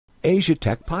Asia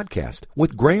Tech Podcast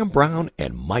with Graham Brown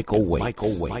and Michael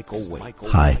Waits.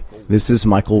 Hi, this is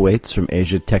Michael Waits from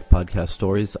Asia Tech Podcast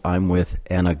Stories. I'm with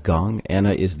Anna Gong.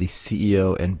 Anna is the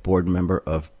CEO and board member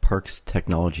of Perx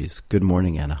Technologies. Good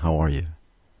morning, Anna. How are you?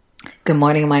 Good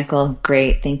morning, Michael.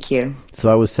 Great, thank you.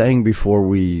 So I was saying before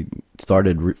we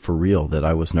started for real that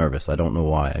I was nervous. I don't know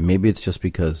why. Maybe it's just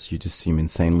because you just seem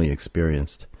insanely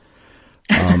experienced.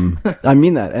 I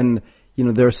mean that. And, you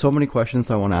know, there are so many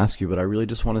questions I want to ask you, but I really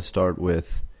just want to start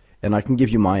with, and I can give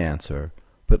you my answer,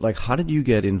 but like, how did you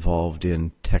get involved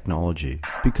in technology?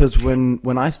 Because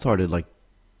when I started, like,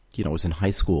 you know, I was in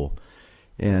high school,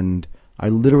 and I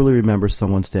literally remember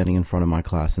someone standing in front of my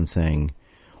class and saying,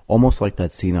 almost like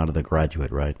that scene out of The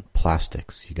Graduate, right?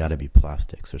 Plastics. You got to be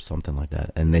plastics or something like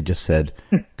that. And they just said,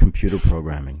 computer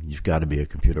programming. You've got to be a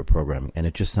computer programming. And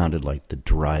it just sounded like the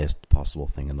driest possible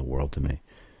thing in the world to me.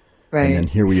 Right. And then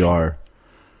here we are.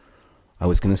 I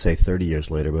was going to say 30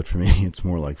 years later, but for me, it's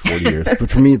more like 40 years.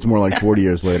 But for me, it's more like 40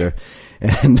 years later.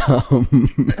 And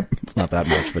it's not that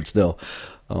much, but still.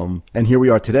 And here we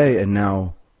are today. And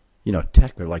now, you know,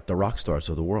 tech are like the rock stars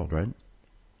of the world, right?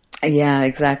 Yeah,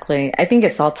 exactly. I think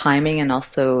it's all timing and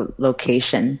also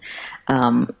location.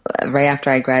 Right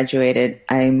after I graduated,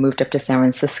 I moved up to San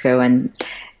Francisco, and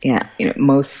yeah, you know,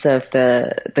 most of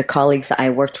the colleagues that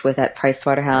I worked with at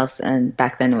Pricewaterhouse, and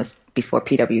back then it was before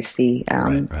PwC.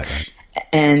 Right.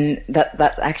 And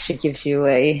that actually gives you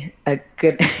a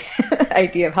good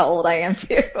idea of how old I am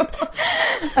too.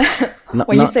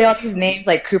 When you say all these names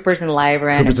like Coopers and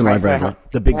Lybrand,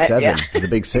 right? The Big Seven, the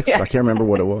Big Six. Yeah. I can't remember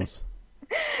what it was.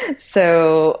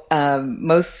 So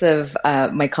most of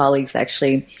my colleagues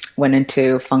actually went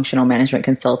into functional management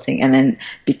consulting. And then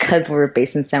because we were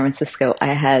based in San Francisco,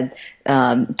 I had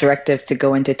directives to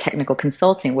go into technical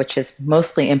consulting, which is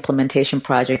mostly implementation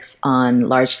projects on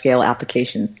large-scale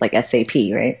applications like SAP,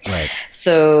 right? Right.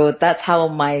 So that's how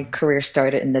my career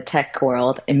started in the tech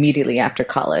world immediately after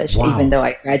college, Wow. even though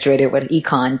I graduated with an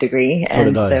econ degree. So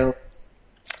did I. So,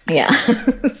 yeah.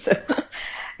 So,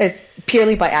 it's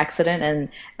purely by accident,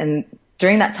 and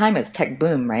during that time it's tech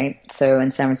boom, right? So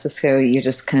in San Francisco, you're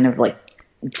just kind of like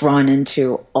drawn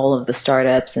into all of the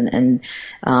startups and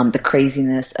the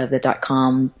craziness of the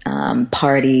 .com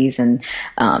parties and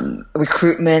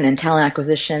recruitment and talent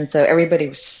acquisition. So everybody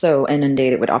was so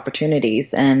inundated with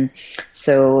opportunities, and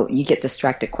so you get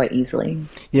distracted quite easily.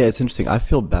 Yeah, it's interesting. I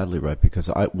feel badly, right? Because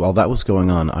while that was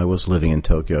going on, I was living in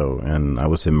Tokyo and I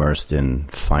was immersed in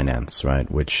finance,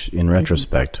 right? Which, in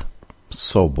retrospect,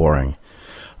 so boring.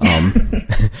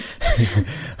 I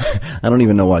don't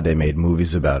even know why they made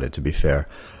movies about it, to be fair.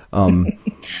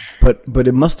 But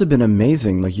it must have been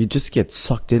amazing. Like, you just get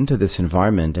sucked into this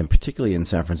environment, and particularly in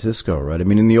San Francisco, right? I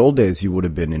mean, in the old days, you would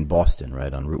have been in Boston,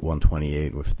 right, on Route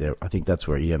 128. I think that's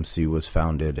where EMC was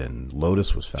founded and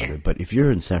Lotus was founded. But if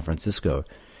you're in San Francisco,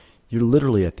 you're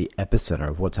literally at the epicenter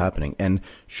of what's happening. And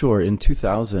sure, in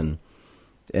 2000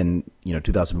 and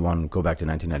 2001, go back to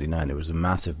 1999, it was a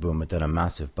massive boom and then a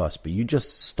massive bust. But you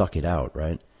just stuck it out,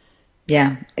 right?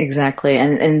 Yeah, exactly.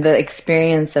 And the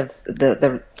experience of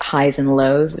the highs and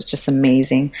lows was just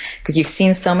amazing, because you've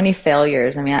seen so many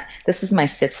failures. I mean, this is my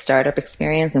 5th startup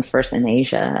experience and first in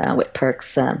Asia with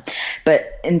Perx.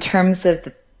 But in terms of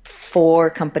the 4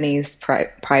 companies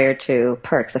prior to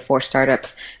Perx, the 4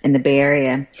 startups in the Bay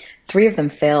Area, 3 of them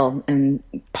failed, and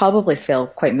probably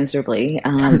failed quite miserably.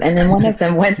 And then one of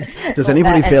them went. Does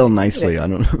anybody fail nicely? I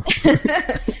don't know.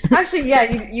 Actually,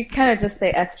 yeah, you kind of just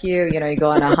say F you, you go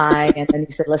on a high, and then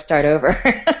you say, let's start over.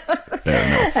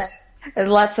 Fair enough. There's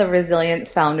lots of resilient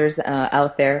founders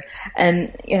out there.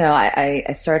 And,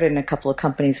 I started in a couple of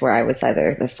companies where I was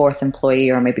either the 4th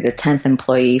employee or maybe the 10th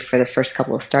employee for the first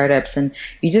couple of startups. And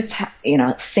you just,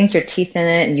 sink your teeth in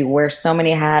it, and you wear so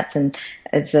many hats. And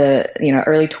as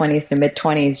early 20s to mid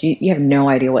 20s, you have no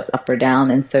idea what's up or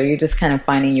down. And so you're just kind of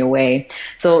finding your way.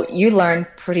 So you learn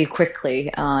pretty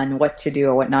quickly on what to do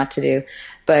or what not to do.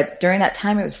 But during that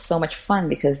time, it was so much fun,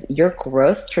 because your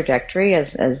growth trajectory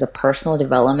as a personal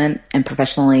development and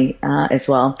professionally as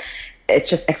well, it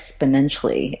just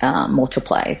exponentially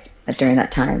multiplies during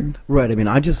that time. Right. I mean,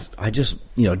 I just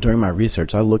during my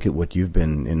research, I look at what you've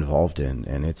been involved in,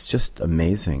 and it's just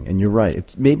amazing. And you're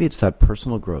right. Maybe it's that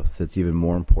personal growth that's even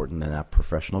more important than that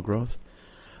professional growth.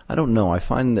 I don't know. I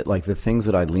find that, like, the things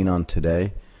that I lean on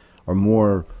today are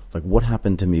more like what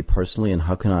happened to me personally, and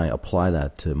how can I apply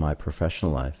that to my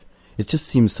professional life? It just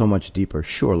seems so much deeper.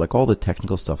 Sure, like, all the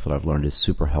technical stuff that I've learned is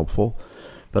super helpful,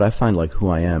 but I find like who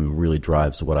I am really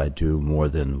drives what I do more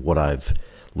than what I've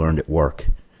learned at work.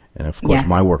 And of course,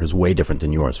 my work is way different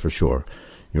than yours, for sure.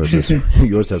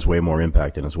 Yours has way more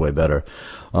impact and is way better.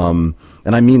 And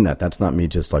I mean that. That's not me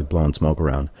just like blowing smoke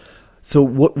around. So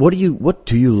what do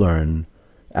you learn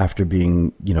after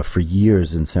being, for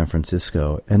years in San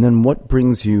Francisco? And then what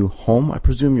brings you home? I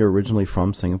presume you're originally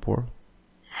from Singapore?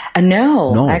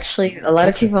 No, actually, a lot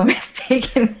of people are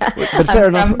mistaken that. But fair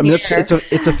enough. I mean,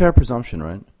 it's a fair presumption,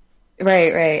 right?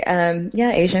 Right.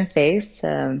 Yeah, Asian face.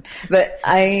 But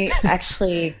I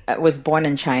actually was born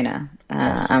in China.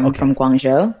 Awesome. I'm from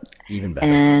Guangzhou. Even better.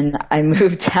 And I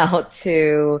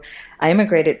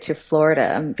immigrated to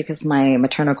Florida because my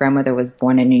maternal grandmother was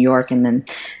born in New York. And then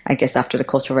I guess after the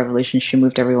Cultural Revolution, she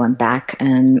moved everyone back.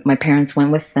 And my parents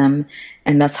went with them.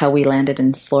 And that's how we landed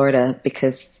in Florida,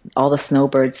 because all the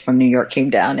snowbirds from New York came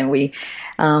down, and we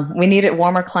needed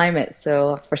warmer climate.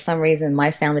 So for some reason, my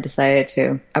family decided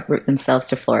to uproot themselves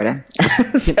to Florida.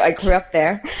 So I grew up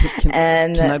there.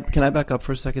 Can I back up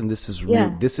for a second? This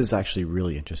is actually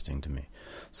really interesting to me.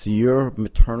 So your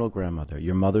maternal grandmother,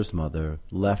 your mother's mother,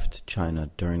 left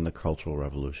China during the Cultural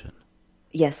Revolution.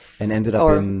 Yes. And ended up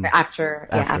after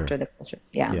the culture.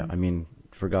 Yeah. Yeah. I mean,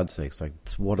 for God's sakes, like,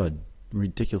 what a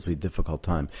ridiculously difficult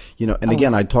time.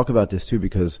 Again, I talk about this too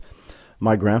because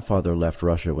my grandfather left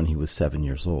Russia when he was 7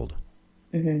 years old.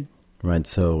 Mm-hmm. Right?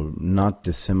 So not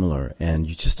dissimilar. And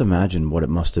you just imagine what it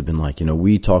must have been like.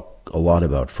 We talk a lot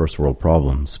about first world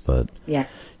problems, but yeah.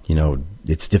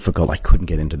 It's difficult. I couldn't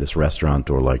get into this restaurant,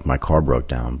 or like my car broke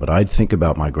down. But I'd think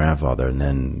about my grandfather, and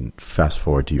then fast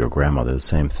forward to your grandmother, the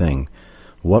same thing.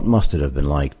 What must it have been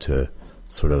like to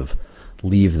sort of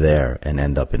leave there and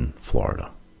end up in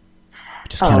Florida?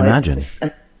 Just can't imagine.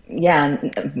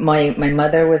 My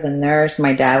mother was a nurse.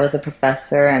 My dad was a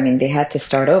professor. I mean, they had to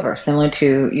start over, similar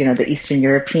to, the Eastern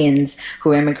Europeans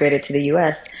who immigrated to the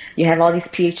U.S. You have all these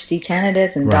PhD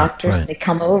candidates and doctors. Right. They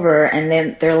come over, and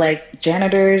then they're like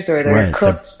janitors, or they're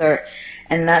cooks,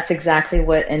 and that's exactly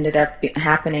what ended up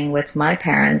happening with my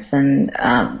parents. And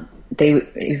they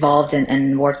evolved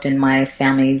and worked in my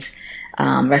family's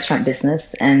restaurant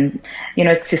business. And,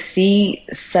 to see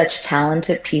such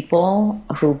talented people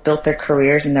who built their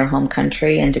careers in their home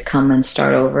country and to come and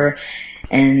start over,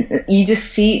 and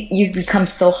you become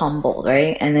so humbled,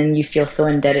 right? And then you feel so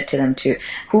indebted to them too.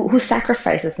 Who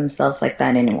sacrifices themselves like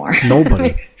that anymore?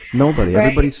 Nobody. Nobody. Right?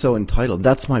 Everybody's so entitled.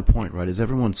 That's my point, right? Is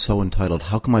everyone's so entitled.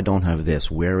 How come I don't have this?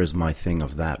 Where is my thing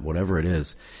of that? Whatever it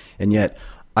is. And yet,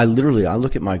 I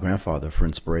look at my grandfather for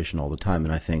inspiration all the time,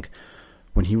 and I think,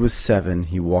 when he was 7,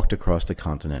 he walked across the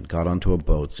continent, got onto a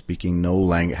boat, speaking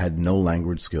had no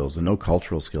language skills and no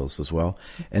cultural skills as well,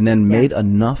 and then made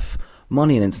enough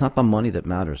money. And it's not the money that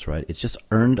matters, right? It's just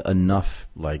earned enough,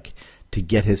 like, to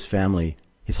get his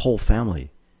whole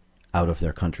family, out of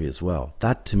their country as well.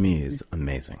 That to me is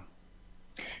amazing.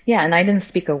 Yeah, and I didn't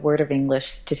speak a word of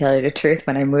English, to tell you the truth,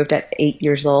 when I moved at 8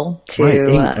 years old to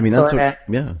Florida.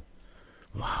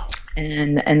 Wow.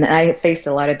 And I faced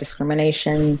a lot of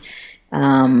discrimination.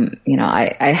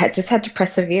 I had to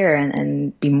persevere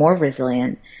and be more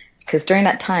resilient, because during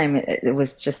that time it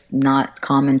was just not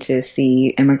common to see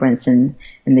immigrants in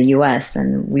the U.S.,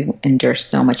 and we endure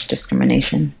so much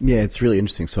discrimination. Yeah, it's really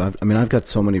interesting. So I've got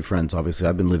so many friends. Obviously,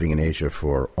 I've been living in Asia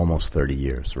for almost 30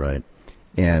 years, right?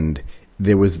 And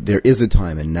there is a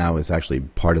time, and now is actually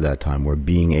part of that time, where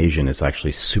being Asian is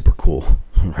actually super cool,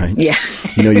 right? Yeah.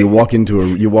 You walk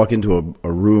into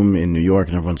a room in New York,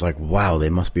 and everyone's like, wow, they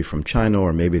must be from China,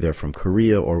 or maybe they're from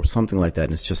Korea or something like that,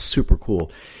 and it's just super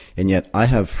cool. And yet I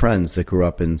have friends that grew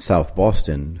up in South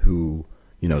Boston who,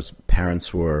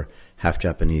 parents were half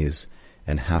Japanese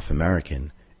and half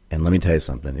American, and let me tell you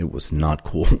something, it was not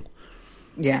cool.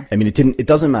 Yeah. I mean, it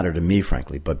doesn't matter to me,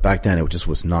 frankly, but back then it just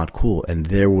was not cool. And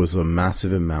there was a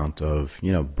massive amount of,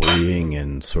 bullying,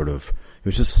 and sort of, it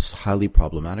was just highly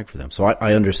problematic for them. So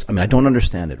I don't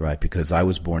understand it, right? Because I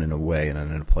was born in a way and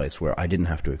in a place where I didn't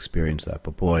have to experience that.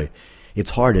 But boy,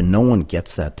 it's hard, and no one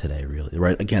gets that today, really,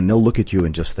 right? Again, they'll look at you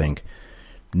and just think,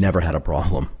 never had a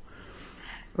problem.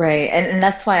 Right. And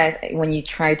that's why when you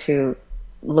try to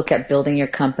look at building your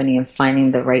company and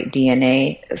finding the right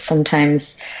DNA,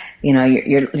 sometimes,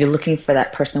 you're looking for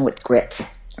that person with grit,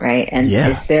 right? And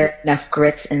is there enough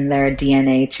grit in their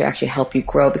DNA to actually help you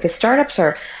grow? Because startups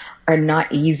are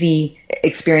not easy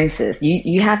experiences.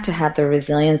 You have to have the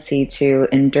resiliency to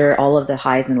endure all of the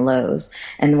highs and lows.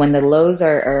 And when the lows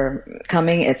are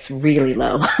coming, it's really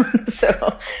low.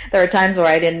 So there are times where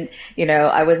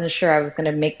I wasn't sure I was going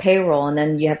to make payroll, and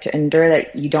then you have to endure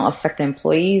that you don't affect the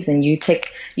employees, and you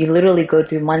literally go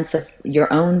through months of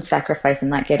your own sacrifice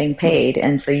and not getting paid.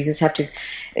 And so you just have to,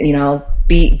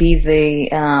 be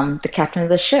the captain of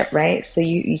the ship, right? So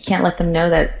you can't let them know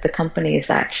that the company is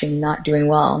actually not doing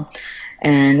well.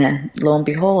 And lo and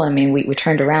behold, I mean, we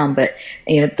turned around. But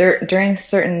during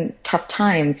certain tough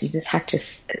times, you just have to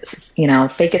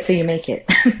fake it till you make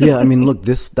it. Yeah, I mean, look,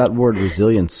 that word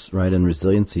resilience, right, and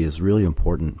resiliency is really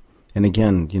important. And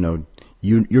again,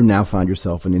 you're now found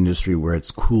yourself in an industry where it's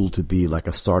cool to be like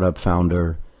a startup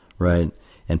founder, right?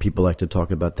 And people like to talk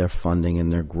about their funding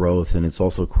and their growth, and it's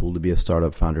also cool to be a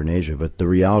startup founder in Asia. But the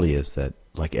reality is that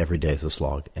like every day is a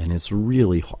slog, and it's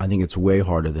really, I think it's way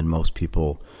harder than most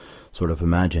people sort of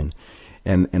imagine.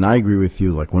 And I agree with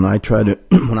you. Like when I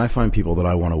when I find people that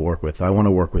I want to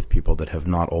work with people that have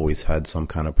not always had some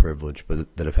kind of privilege,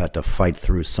 but that have had to fight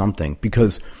through something,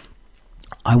 because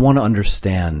I want to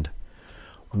understand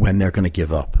when they're going to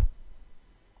give up.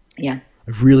 Yeah.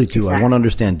 I really do. Exactly. I want to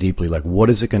understand deeply, like, what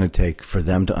is it going to take for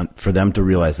them to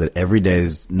realize that every day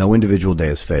no individual day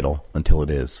is fatal until it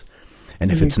is.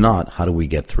 And if it's not, how do we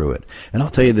get through it? And I'll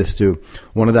tell you this too.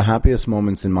 One of the happiest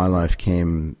moments in my life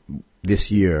came this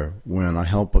year when I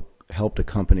helped a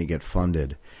company get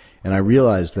funded. And I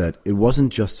realized that it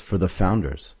wasn't just for the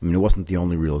founders. I mean, it wasn't the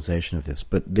only realization of this,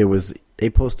 but they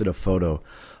posted a photo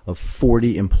of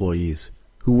 40 employees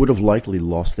who would have likely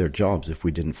lost their jobs if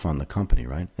we didn't fund the company,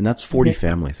 right? And that's 40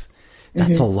 families.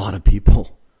 That's a lot of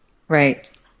people. Right.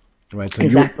 Right. So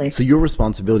exactly. So your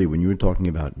responsibility when you were talking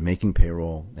about making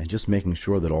payroll and just making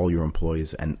sure that all your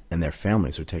employees and their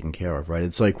families are taken care of, right?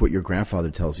 It's like what your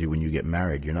grandfather tells you when you get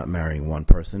married. You're not marrying one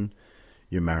person.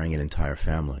 You're marrying an entire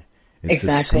family. It's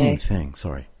the same thing.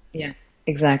 Sorry. Yeah,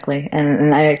 exactly.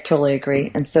 And I totally agree.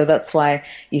 And so that's why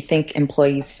you think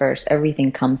employees first.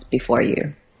 Everything comes before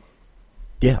you.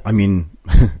 Yeah, I mean,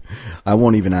 I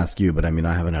won't even ask you, but I mean,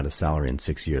 I haven't had a salary in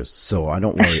 6 years, so I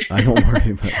don't worry. I don't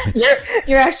worry about it.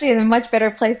 You're actually in a much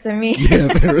better place than me.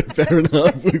 Yeah, fair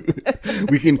enough.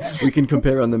 We can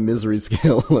compare on the misery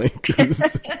scale, like who's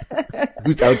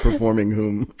outperforming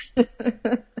whom.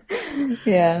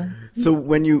 Yeah. So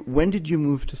when did you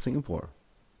move to Singapore?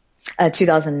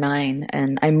 2009,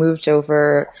 and I moved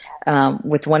over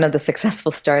with one of the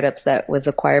successful startups that was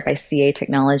acquired by CA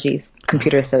Technologies,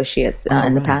 Computer Associates,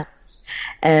 in the past.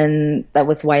 And that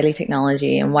was Wiley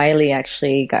Technology. And Wiley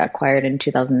actually got acquired in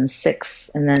 2006.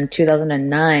 And then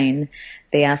 2009,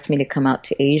 they asked me to come out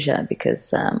to Asia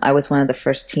because I was one of the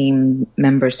first team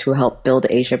members who helped build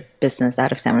the Asia business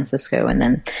out of San Francisco. And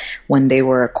then when they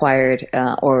were acquired,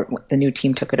 or the new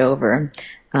team took it over,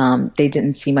 they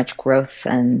didn't see much growth,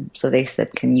 and so they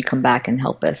said, can you come back and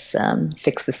help us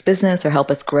fix this business or help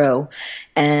us grow?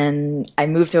 And I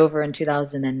moved over in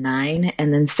 2009,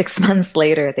 and then 6 months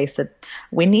later they said,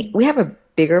 we have a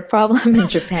bigger problem in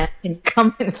Japan. Can you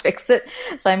come and fix it?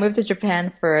 So I moved to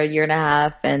Japan for a year and a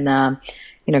half, and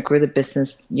grew the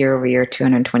business year over year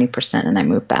 220%, and I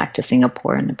moved back to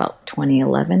Singapore in about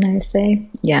 2011, I say.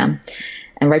 Yeah.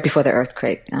 And right before the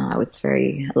earthquake, I was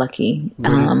very lucky.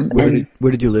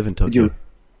 Where did you live in Tokyo?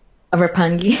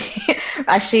 Roppongi.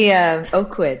 Actually,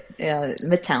 Oakwood,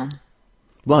 Midtown.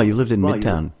 Wow, you lived in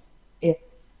Midtown. Yeah.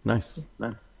 Nice.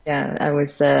 Yeah, I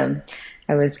was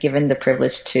given the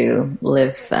privilege to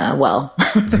live well.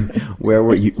 Where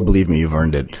were you? Believe me, you've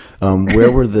earned it.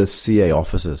 Where were the CA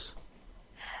offices?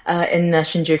 In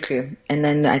Shinjuku, and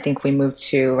then I think we moved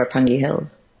to Roppongi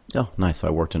Hills. Oh, nice. I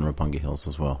worked in Roppongi Hills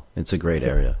as well. It's a great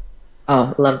area.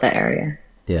 Oh, love that area.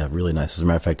 Yeah, really nice. As a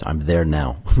matter of fact, I'm there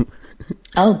now.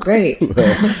 Oh, great.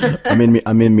 Well, I'm in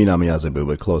Minamiyazabu,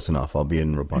 but close enough. I'll be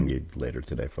in Roppongi later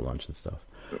today for lunch and stuff.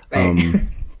 Right.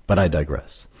 But I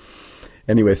digress.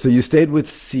 Anyway, so you stayed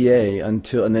with CA and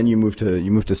then you moved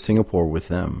to Singapore with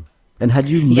them. And had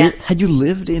you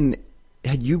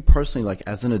personally, like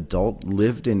as an adult,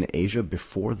 lived in Asia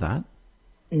before that?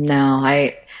 No,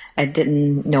 I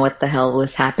didn't know what the hell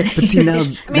was happening. But see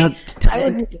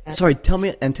sorry, tell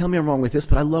me I'm wrong with this,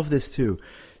 but I love this too.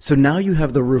 So now you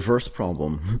have the reverse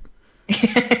problem.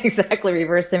 Exactly,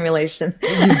 reverse simulation.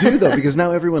 You do though, because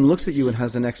now everyone looks at you and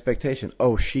has an expectation.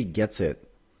 Oh, she gets it,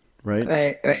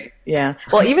 right? Right. Yeah.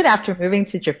 Well, even after moving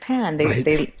to Japan,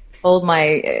 they told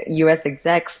my U.S.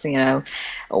 execs,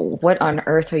 what on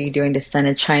earth are you doing to send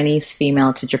a Chinese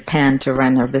female to Japan to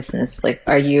run her business? Like,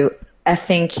 are you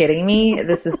effing kidding me?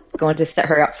 This is going to set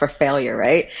her up for failure,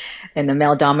 right? In the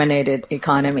male-dominated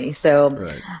economy. So,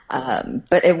 right.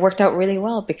 But it worked out really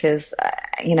well because,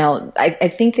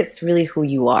 I think it's really who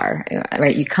you are,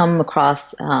 right? You come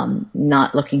across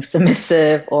not looking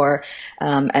submissive or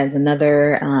as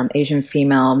another Asian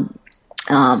female,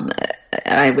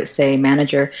 I would say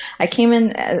manager. I came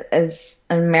in as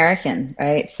an American,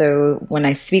 right? So when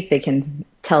I speak, they can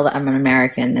tell that I'm an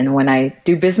American. And when I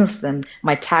do business with them,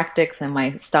 my tactics and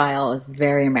my style is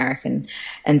very American.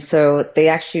 And so they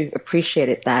actually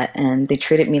appreciated that, and they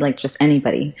treated me like just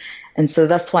anybody. And so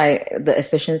that's why the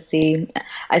efficiency,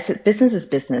 I said business is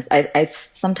business. I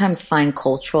sometimes find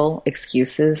cultural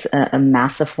excuses, a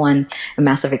massive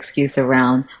excuse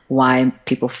around why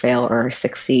people fail or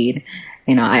succeed.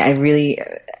 I really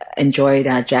enjoyed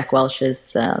Jack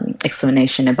Welch's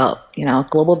explanation about,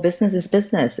 global business is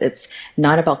business. It's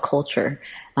not about culture.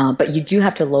 But you do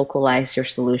have to localize your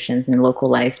solutions and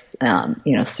localize,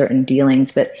 certain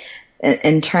dealings. But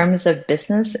in terms of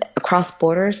business across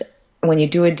borders, when you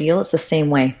do a deal, it's the same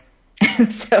way.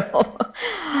 So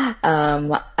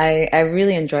I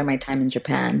really enjoy my time in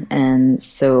Japan. And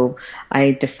so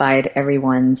I defied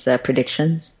everyone's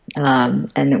predictions,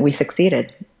 and we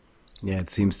succeeded. Yeah, it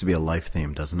seems to be a life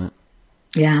theme, doesn't it?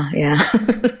 Yeah.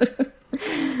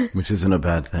 Which isn't a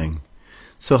bad thing.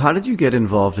 So how did you get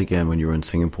involved again when you were in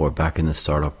Singapore, back in the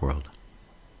startup world?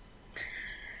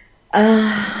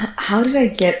 How did I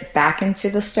get back into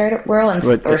the startup world?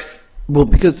 Well,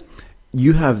 because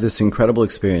you have this incredible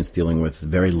experience dealing with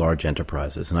very large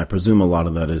enterprises, and I presume a lot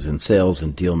of that is in sales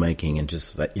and deal making, and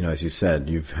just that, as you said,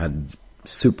 you've had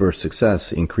super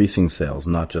success increasing sales,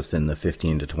 not just in the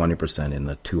 15 to 20%, in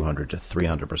the 200 to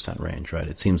 300% range, right?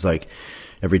 It seems like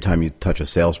every time you touch a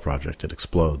sales project, it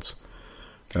explodes,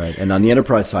 right? And on the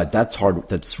enterprise side, that's hard.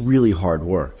 That's really hard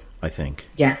work, I think.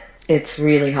 Yeah. It's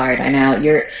really hard. I know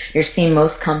you're seeing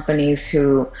most companies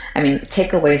who,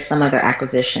 take away some of their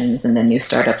acquisitions and the new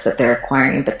startups that they're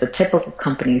acquiring, but the typical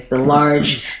companies, the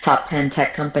large top 10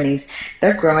 tech companies,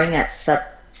 they're growing at sub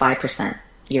 5%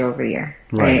 year over year,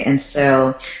 right? And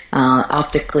so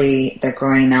optically, they're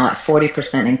growing now at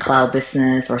 40% in cloud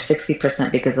business or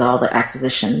 60% because of all the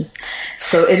acquisitions.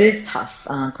 So it is tough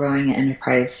growing an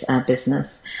enterprise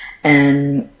business.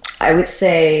 And I would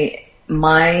say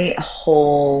my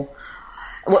whole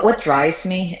what drives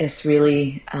me is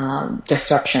really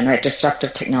disruption, right?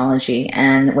 Disruptive technology.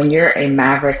 And when you're a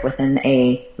maverick within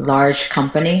a large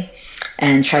company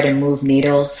and try to move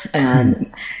needles,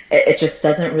 it just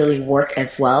doesn't really work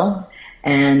as well.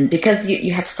 And because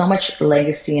you have so much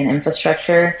legacy and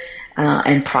infrastructure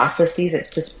and processes,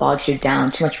 it just bogs you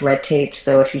down, too much red tape.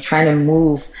 So if you're trying to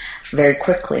move very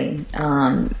quickly,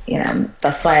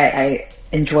 that's why I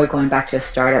enjoy going back to a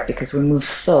startup, because we move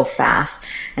so fast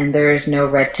and there is no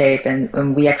red tape,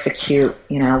 and we execute,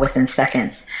 within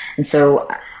seconds. And so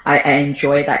I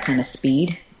enjoy that kind of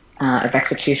speed of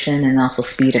execution and also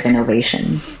speed of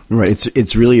innovation. Right.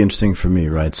 It's really interesting for me,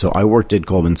 right? So I worked at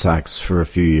Goldman Sachs for a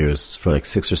few years, for like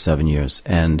 6 or 7 years,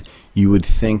 and you would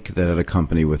think that at a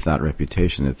company with that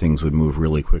reputation that things would move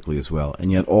really quickly as well.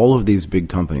 And yet all of these big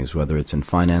companies, whether it's in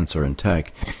finance or in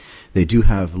tech, they do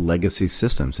have legacy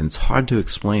systems, and it's hard to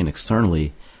explain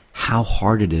externally how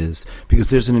hard it is, because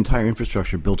there's an entire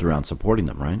infrastructure built around supporting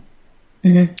them, right?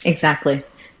 Mm-hmm, exactly.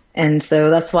 And so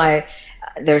that's why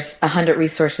there's 100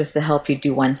 resources to help you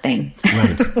do one thing.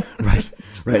 Right.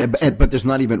 But there's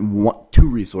not even 2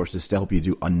 resources to help you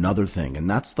do another thing, and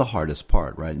that's the hardest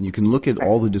part, right? And you can look at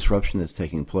all the disruption that's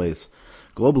taking place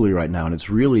globally right now, and it's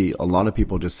really a lot of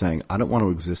people just saying, I don't want to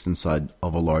exist inside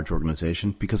of a large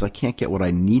organization because I can't get what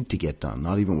I need to get done,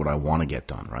 not even what I want to get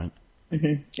done, right?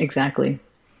 Mm-hmm, exactly.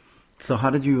 So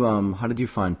how did you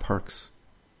find Perx?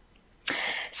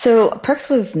 So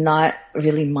Perx was not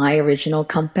really my original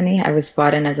company. I was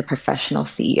brought in as a professional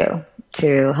CEO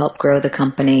to help grow the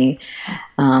company.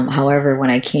 However,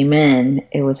 when I came in,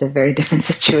 it was a very different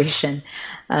situation.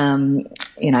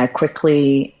 I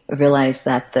quickly realized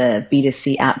that the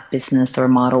B2C app business or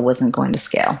model wasn't going to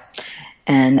scale.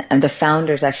 And the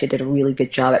founders actually did a really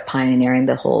good job at pioneering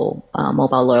the whole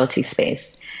mobile loyalty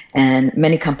space. And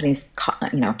many companies,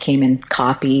 came in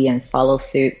copy and follow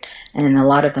suit, and a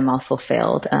lot of them also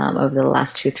failed over the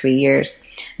last 2-3 years.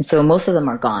 And so most of them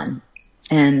are gone.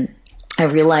 And I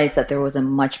realized that there was a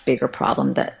much bigger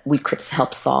problem that we could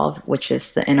help solve, which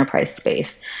is the enterprise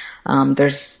space.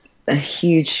 There's a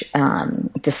huge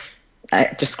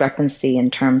discrepancy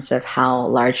in terms of how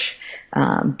large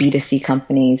B2C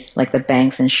companies like the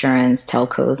banks, insurance,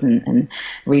 telcos, and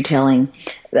retailing,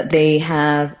 that they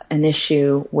have an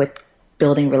issue with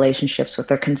building relationships with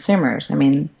their consumers.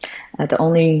 The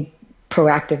only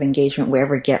proactive engagement we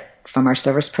ever get from our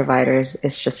service providers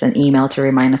is just an email to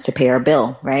remind us to pay our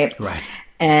bill, right? Right.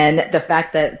 And the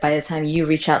fact that by the time you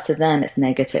reach out to them, it's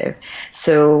negative.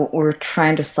 So we're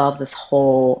trying to solve this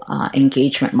whole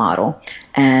engagement model.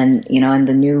 And, in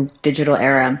the new digital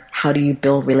era, how do you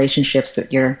build relationships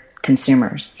with your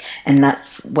consumers? And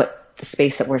that's what the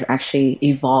space that we're actually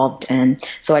evolved in.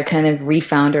 So I kind of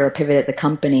refounded or pivoted the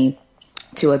company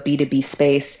to a B2B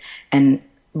space and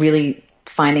really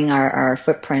finding our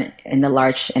footprint in the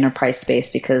large enterprise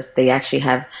space because they actually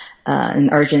have an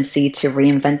urgency to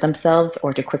reinvent themselves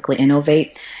or to quickly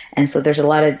innovate. And so there's a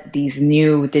lot of these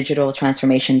new digital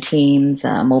transformation teams,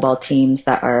 mobile teams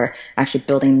that are actually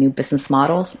building new business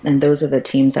models. And those are the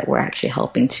teams that we're actually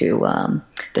helping to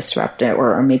disrupt it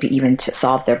or maybe even to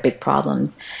solve their big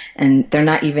problems. And they're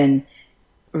not even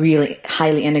really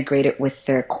highly integrated with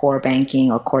their core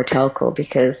banking or core telco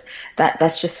because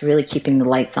that's just really keeping the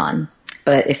lights on.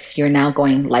 But if you're now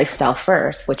going lifestyle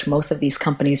first, which most of these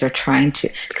companies are trying to,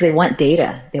 because they want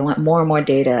data, they want more and more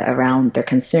data around their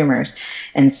consumers.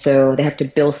 And so they have to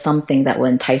build something that will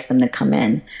entice them to come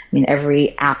in. I mean,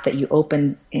 every app that you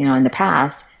open, in the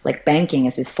past, like banking,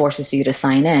 it just forces you to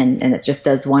sign in and it just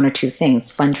does one or two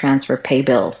things, fund transfer, pay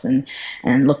bills and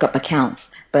look up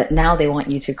accounts. But now they want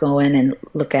you to go in and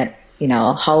look at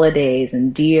holidays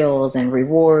and deals and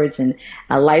rewards and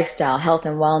lifestyle, health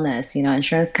and wellness.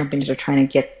 Insurance companies are trying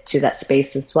to get to that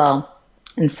space as well.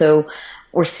 And so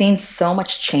we're seeing so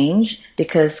much change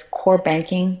because core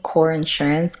banking, core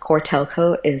insurance, core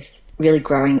telco is really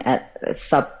growing at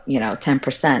sub,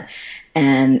 10%.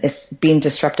 And it's being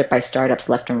disrupted by startups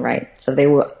left and right. So they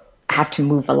will have to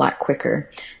move a lot quicker.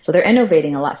 So they're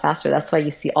innovating a lot faster. That's why you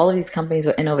see all of these companies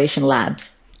with innovation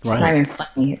labs. Right. It's not even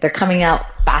funny. They're coming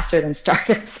out faster than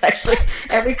startups, actually.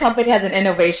 Every company has an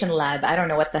innovation lab. I don't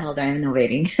know what the hell they're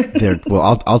innovating.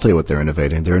 I'll tell you what they're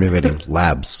innovating. They're innovating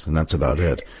labs, and that's about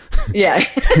it. Yeah.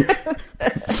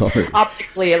 Sorry.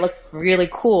 Optically, it looks really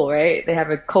cool, right? They have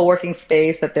a co-working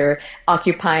space that they're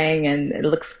occupying, and it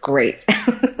looks great.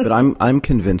 But I'm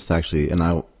convinced, actually, and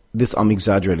I'm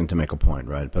exaggerating to make a point,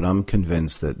 right? But I'm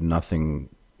convinced that nothing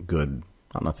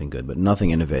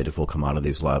innovative will come out of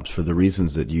these labs for the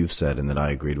reasons that you've said and that I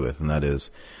agreed with. And that is,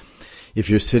 if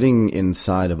you're sitting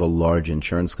inside of a large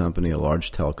insurance company, a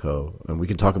large telco, and we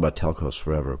can talk about telcos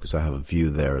forever because I have a view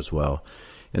there as well,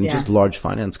 and just large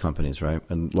finance companies, right?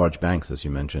 And large banks, as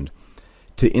you mentioned,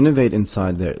 to innovate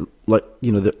inside there,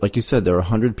 like you said, there are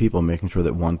 100 people making sure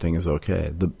that one thing is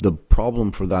okay. The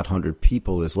problem for that 100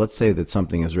 people is, let's say that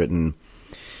something is written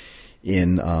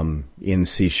in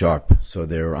C#. So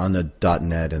they're on the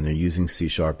 .NET and they're using C#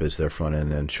 as their front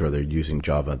end, and sure, they're using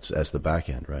Java as the back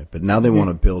end, right? But now they want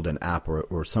to build an app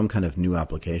or some kind of new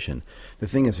application. The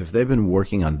thing is, if they've been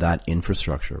working on that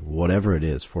infrastructure, whatever it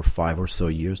is, for 5 or so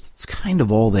years, that's kind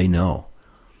of all they know.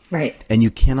 Right. And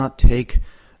you cannot take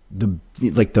the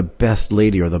best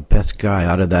lady or the best guy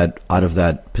out of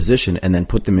that position and then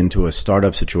put them into a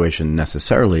startup situation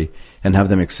necessarily and have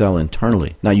them excel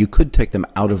internally. Now, you could take them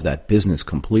out of that business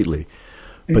completely,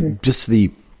 but just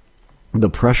the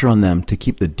pressure on them to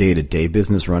keep the day-to-day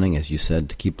business running, as you said,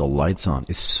 to keep the lights on,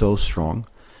 is so strong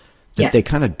that they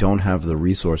kind of don't have the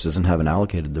resources and haven't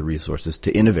allocated the resources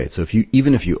to innovate. So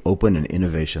even if you open an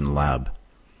innovation lab,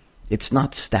 it's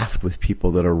not staffed with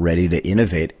people that are ready to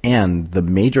innovate, and the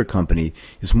major company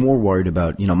is more worried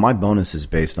about, my bonus is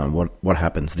based on what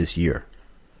happens this year.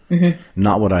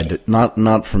 Not what I did,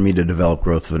 not for me to develop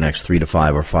growth for the next 3 to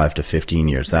 5 or 5 to 15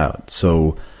 years out.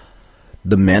 So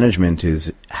the management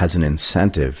has an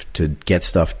incentive to get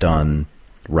stuff done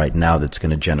right now that's going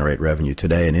to generate revenue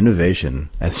today. And innovation,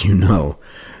 as you know,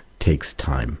 takes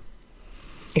time.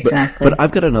 Exactly. But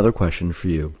I've got another question for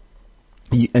you.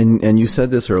 And you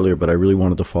said this earlier, but I really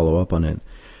wanted to follow up on it.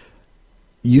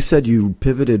 You said you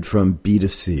pivoted from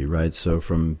B2C, right? So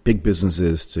from big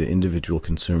businesses to individual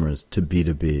consumers to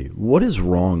B2B. What is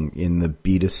wrong in the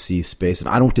B2C space? And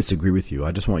I don't disagree with you.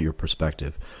 I just want your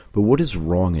perspective. But what is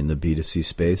wrong in the B2C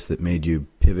space that made you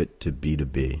pivot to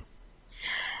B2B?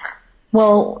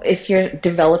 Well, if you're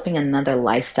developing another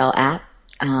lifestyle app,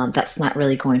 that's not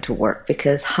really going to work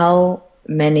because how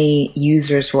many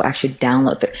users will actually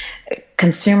download it?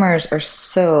 Consumers are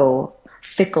so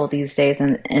fickle these days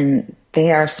and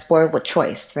they are spoiled with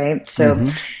choice, right? So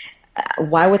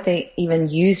why would they even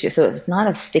use you? So it's not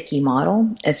a sticky model.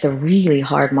 It's a really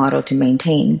hard model to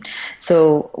maintain.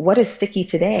 So what is sticky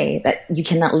today that you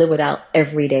cannot live without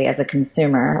every day as a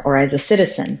consumer or as a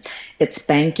citizen? It's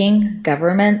banking,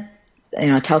 government,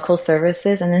 telco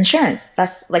services, and insurance.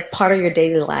 That's like part of your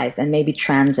daily lives, and maybe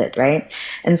transit, right?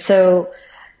 And so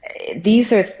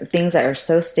these are things that are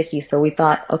so sticky. So we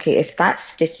thought, okay, if that's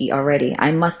sticky already,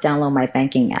 I must download my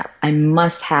banking app. I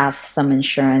must have some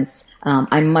insurance.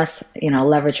 I must,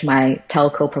 leverage my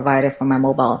telco provider for my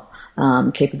mobile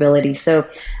capability. So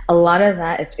a lot of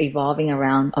that is evolving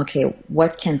around, okay,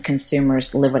 what can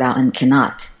consumers live without and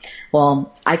cannot?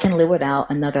 Well, I can live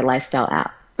without another lifestyle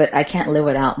app, but I can't live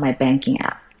without my banking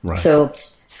app. Right. So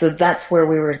So that's where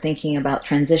we were thinking about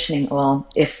transitioning. Well,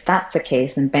 if that's the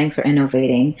case, and banks are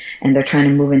innovating and they're trying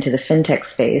to move into the fintech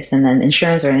space, and then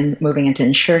insurance are moving into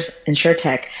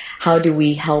insurtech, how do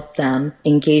we help them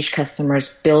engage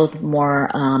customers, build more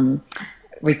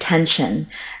retention?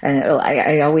 And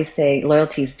I always say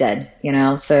loyalty is dead,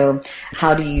 so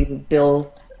how do you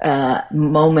build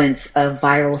moments of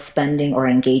viral spending or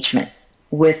engagement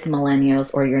with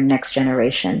millennials or your next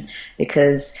generation?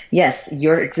 Because yes,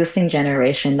 your existing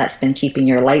generation that's been keeping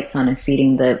your lights on and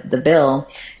feeding the bill,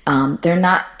 they're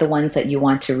not the ones that you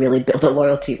want to really build a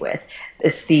loyalty with.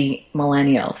 It's the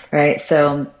millennials, right?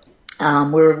 So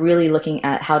we're really looking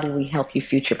at how do we help you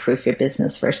future-proof your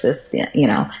business versus,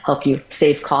 help you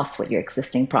save costs with your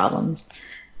existing problems.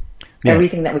 Yeah.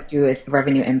 Everything that we do is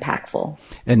revenue impactful.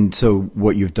 And so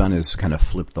what you've done is kind of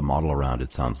flip the model around,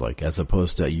 it sounds like, as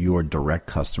opposed to your direct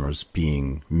customers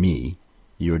being me,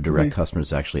 your direct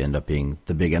customers actually end up being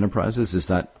the big enterprises. Is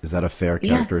that a fair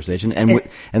characterization? And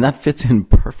and that fits in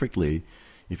perfectly,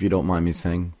 if you don't mind me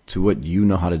saying, to what you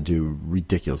know how to do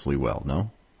ridiculously well,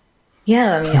 no?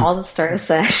 Yeah, I mean, all the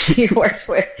startups I actually worked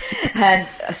with had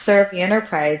served the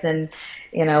enterprise, and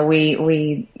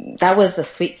we that was the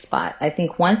sweet spot. I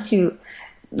think once you,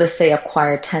 let's say,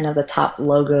 acquire 10 of the top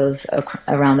logos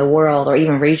around the world, or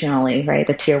even regionally, right,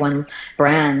 the tier 1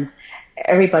 brands,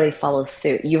 everybody follows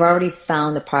suit. You've already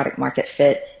found the product market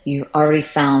fit. You've already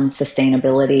found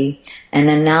sustainability. And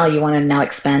then now you want to now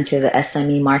expand to the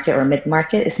SME market or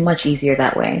mid-market. It's much easier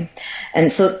that way.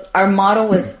 And so our model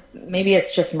was, maybe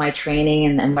it's just my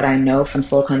training and what I know from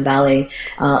Silicon Valley.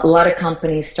 A lot of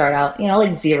companies start out,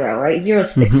 like Xero, right? Xero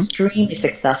is extremely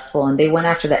successful, and they went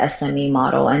after the SME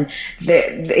model, and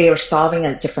they are solving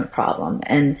a different problem.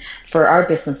 And for our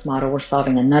business model, we're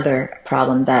solving another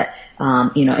problem that,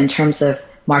 in terms of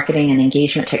marketing and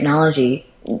engagement technology,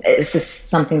 it's just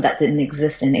something that didn't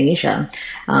exist in Asia.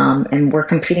 And we're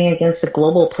competing against the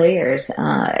global players,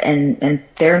 and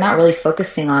they're not really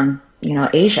focusing on,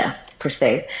 Asia per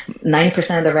se.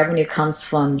 90% of the revenue comes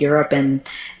from Europe and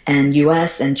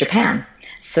US and Japan.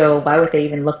 So why would they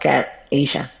even look at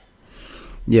Asia?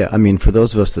 Yeah, I mean, for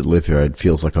those of us that live here, it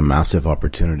feels like a massive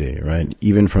opportunity, right?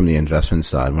 Even from the investment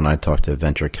side, when I talk to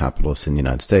venture capitalists in the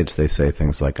United States, they say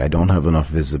things like, I don't have enough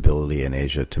visibility in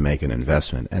Asia to make an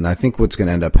investment. And I think what's going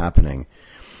to end up happening,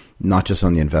 not just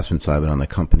on the investment side, but on the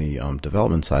company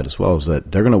development side as well, is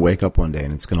that they're going to wake up one day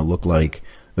and it's going to look like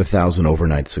 1,000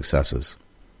 overnight successes.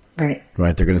 Right.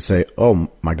 Right. They're going to say, oh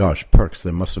my gosh, Perx,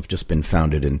 they must have just been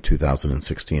founded in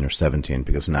 2016 or 17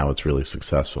 because now it's really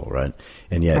successful, right?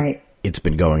 And yet it's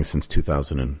been going since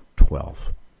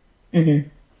 2012.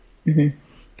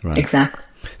 Right. Exactly.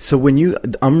 So when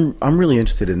I'm really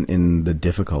interested in the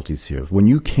difficulties here. When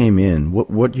you came in,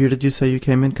 what year did you say you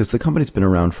came in? Because the company's been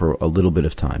around for a little bit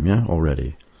of time, yeah,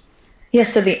 already. Yeah,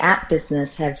 so the app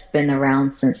business has been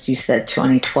around since, you said,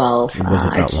 2012. It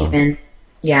wasn't that long.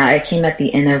 I came at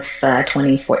the end of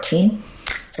 2014.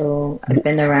 So I've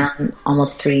been around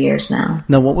almost 3 years now.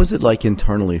 Now, what was it like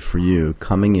internally for you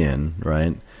coming in,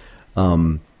 right?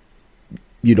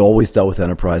 You'd always dealt with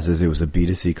enterprises. It was a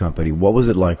B2C company. What was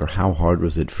it like, or how hard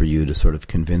was it for you to sort of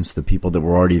convince the people that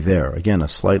were already there? Again, a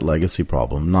slight legacy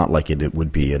problem, not like it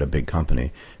would be at a big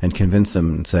company, and convince them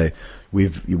and say,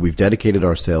 we've dedicated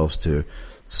ourselves to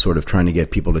sort of trying to get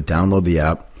people to download the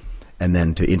app and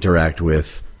then to interact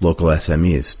with local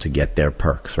SMEs to get their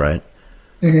perks, right?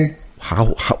 Mm-hmm.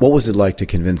 What was it like to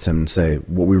convince them and say,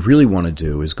 what we really want to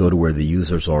do is go to where the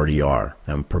users already are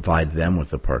and provide them with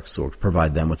the perks or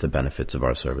provide them with the benefits of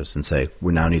our service and say,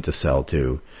 we now need to sell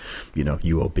to,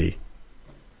 UOB?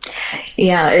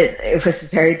 Yeah, it was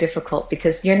very difficult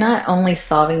because you're not only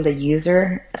solving the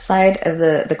user side of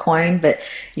the coin, but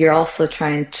you're also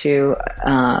trying to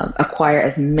acquire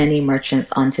as many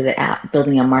merchants onto the app,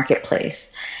 building a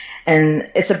marketplace. And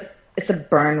it's a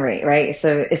burn rate, right?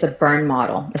 So it's a burn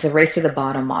model. It's a race to the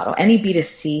bottom model. Any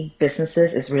B2C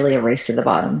businesses is really a race to the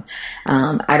bottom.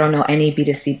 I don't know any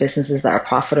B2C businesses that are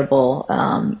profitable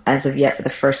as of yet for the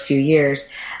first few years.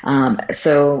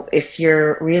 So if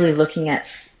you're really looking at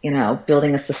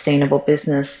building a sustainable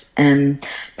business and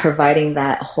providing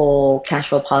that whole cash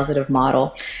flow positive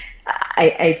model,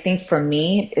 I think for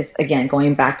me is, again,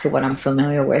 going back to what I'm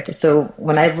familiar with. So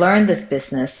when I've learned this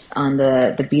business on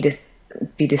the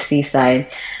B2C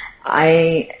side,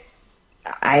 I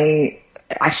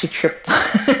actually trip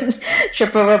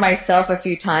over myself a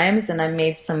few times, and I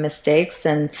made some mistakes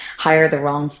and hired the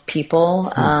wrong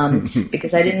people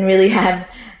because I didn't really have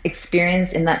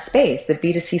experience in that space. The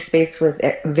B2C space was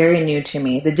very new to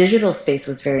me. The digital space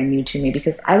was very new to me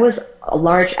because I was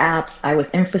large apps, I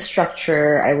was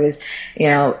infrastructure, I was,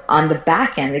 on the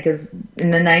back end, because in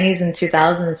the 90s and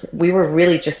 2000s, we were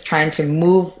really just trying to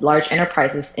move large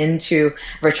enterprises into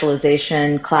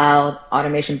virtualization, cloud,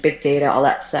 automation, big data, all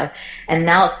that stuff. And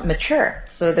now it's mature.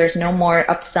 So there's no more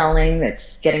upselling.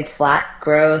 It's getting flat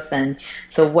growth. And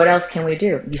so what else can we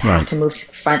do? You have to move to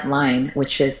the front line,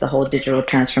 which is the whole digital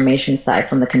transformation side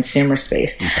from the consumer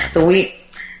space. Exactly.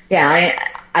 So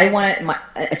I wanted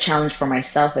a challenge for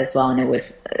myself as well. And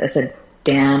it's a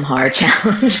damn hard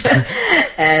challenge.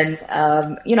 And,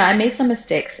 I made some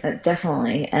mistakes,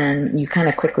 definitely. And you kind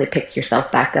of quickly pick yourself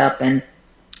back up and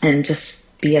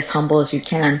just be as humble as you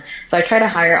can. So I try to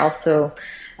hire also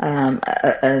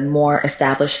a more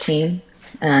established team.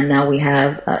 And now we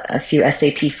have a few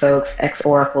SAP folks,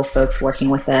 ex-Oracle folks working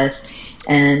with us.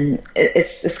 And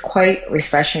it's quite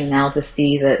refreshing now to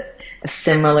see that a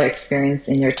similar experience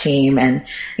in your team. And,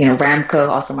 Ramco,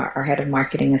 also our head of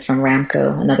marketing is from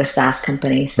Ramco, another SaaS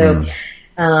company. So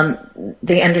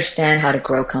they understand how to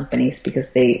grow companies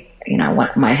because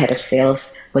my head of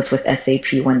sales was with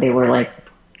SAP when they were like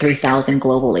 3,000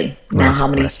 globally. Now, how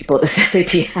many people does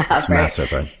SAP have? It's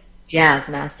massive, right? Yeah, it's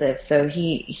massive. So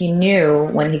he knew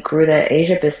when he grew the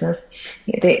Asia business,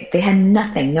 they had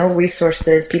nothing, no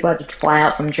resources. People had to fly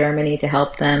out from Germany to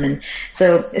help them, and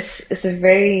so it's a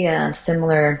very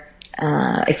similar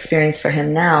experience for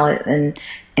him now, and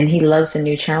he loves a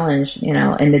new challenge,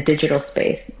 in the digital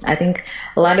space. I think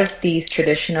a lot of these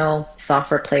traditional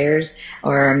software players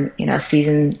or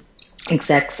seasoned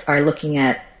execs are looking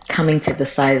at coming to the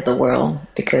side of the world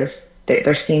because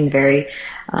they're seeing very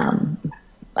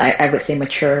I would say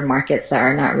mature markets that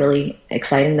are not really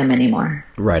exciting them anymore.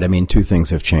 Right. I mean, two things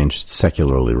have changed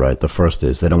secularly, right? The first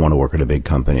is they don't want to work at a big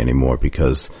company anymore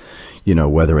because,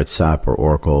 whether it's SAP or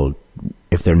Oracle,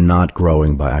 if they're not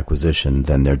growing by acquisition,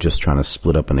 then they're just trying to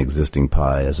split up an existing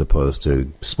pie as opposed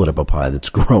to split up a pie that's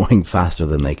growing faster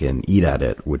than they can eat at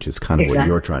it, which is kind of what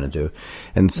you're trying to do.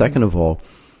 And second of all,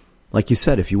 like you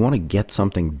said, if you want to get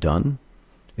something done,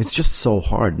 it's just so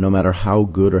hard, no matter how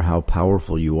good or how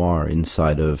powerful you are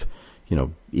inside of,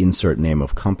 insert name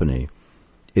of company.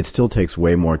 It still takes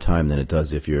way more time than it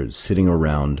does if you're sitting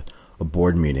around a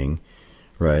board meeting,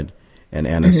 right? And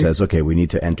Anna says, okay, we need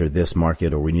to enter this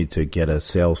market or we need to get a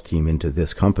sales team into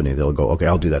this company. They'll go, okay,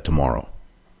 I'll do that tomorrow.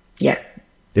 Yeah.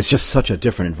 It's just such a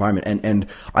different environment. And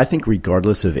I think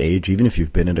regardless of age, even if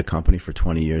you've been in a company for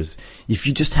 20 years, if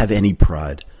you just have any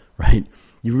pride, right?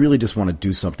 You really just want to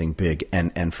do something big.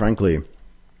 And frankly,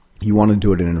 you want to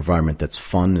do it in an environment that's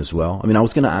fun as well. I mean, I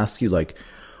was going to ask you, like,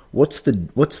 what's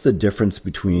the difference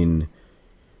between,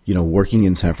 working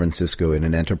in San Francisco in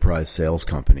an enterprise sales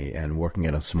company and working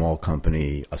at a smaller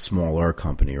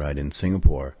company, right, in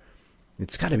Singapore?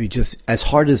 It's got to be just as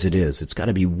hard as it is. It's got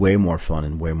to be way more fun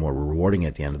and way more rewarding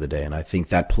at the end of the day. And I think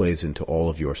that plays into all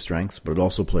of your strengths, but it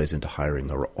also plays into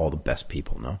hiring all the best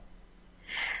people, no?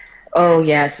 Oh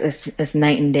yes, it's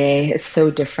night and day. It's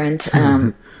so different.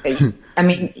 I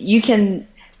mean,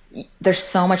 there's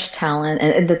so much talent,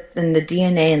 and the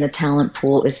DNA and the talent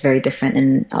pool is very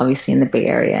different, obviously in the Bay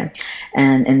Area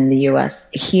and in the U.S.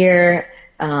 Here,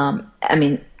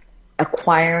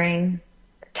 acquiring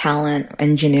talent,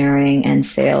 engineering, and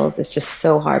sales is just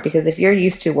so hard because if you're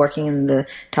used to working in the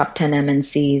top 10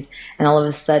 MNCs and all of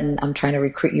a sudden I'm trying to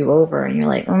recruit you over and you're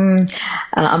like,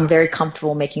 I'm very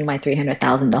comfortable making my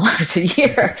 $300,000 a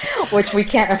year, which we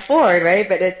can't afford, right?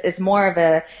 But it's more of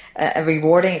a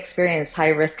rewarding experience,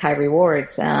 high risk, high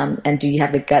rewards. And do you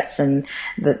have the guts and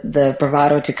the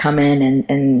bravado to come in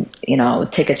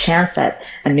and take a chance at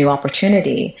a new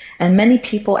opportunity? And many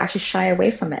people actually shy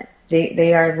away from it.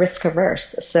 They are risk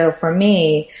averse. So for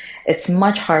me, it's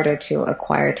much harder to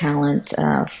acquire talent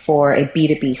for a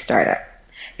B2B startup.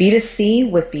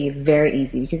 B2C would be very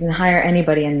easy because you can hire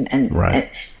anybody and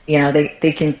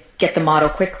they can get the model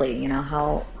quickly.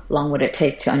 How long would it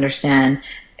take to understand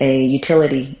a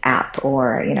utility app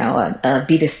or, a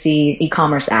B2C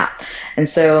e-commerce app? And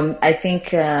so I think,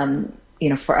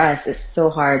 for us, it's so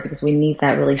hard because we need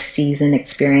that really seasoned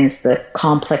experience, the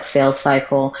complex sales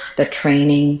cycle, the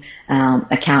training,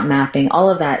 account mapping, all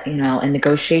of that, and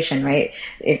negotiation, right?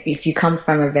 If you come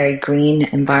from a very green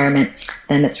environment,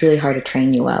 then it's really hard to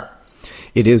train you up.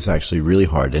 It is actually really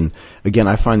hard. And again,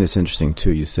 I find this interesting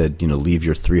too. You said, leave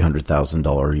your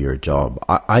 $300,000 a year job.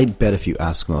 I bet if you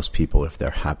ask most people if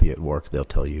they're happy at work, they'll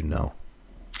tell you no.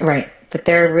 Right. But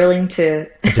they're willing to...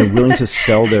 They're willing to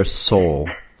sell their soul.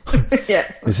 Yeah.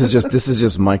 This is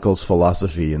just Michael's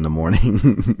philosophy in the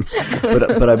morning.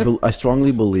 but I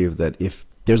strongly believe that if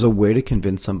There's a way to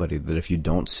convince somebody that if you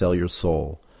don't sell your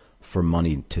soul for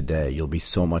money today, you'll be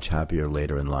so much happier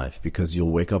later in life, because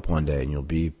you'll wake up one day and you'll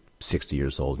be 60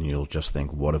 years old and you'll just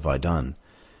think, what have I done?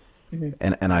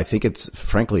 Mm-hmm. And I think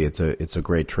frankly, it's a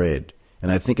great trade.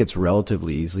 And I think it's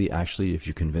relatively easy, actually, if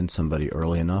you convince somebody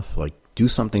early enough, like do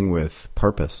something with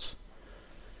purpose.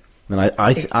 And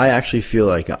I actually feel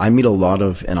like I meet a lot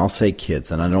of, and I'll say kids,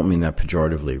 and I don't mean that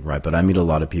pejoratively, right? But I meet a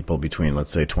lot of people between,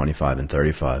 let's say, 25 and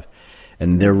 35,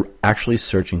 and they're actually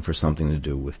searching for something to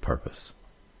do with purpose.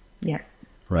 Yeah.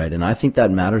 Right. And I think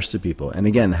that matters to people. And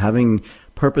again, having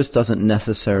purpose doesn't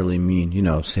necessarily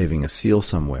mean, saving a seal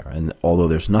somewhere. And although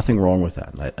there's nothing wrong with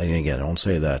that. And again, I don't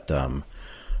say that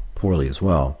poorly as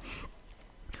well.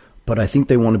 But I think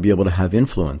they want to be able to have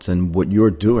influence. And what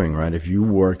you're doing, right, if you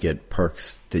work at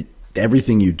Perx,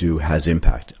 everything you do has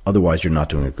impact. Otherwise, you're not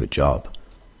doing a good job.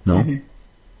 No? Mm-hmm.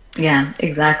 Yeah,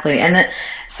 exactly. And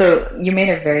so you made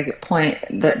a very good point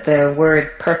that the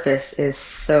word purpose is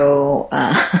so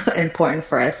important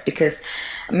for us, because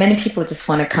many people just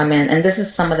want to come in, and this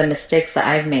is some of the mistakes that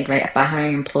I've made, right, by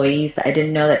hiring employees. I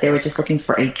didn't know that they were just looking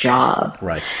for a job.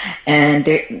 Right. And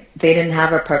they didn't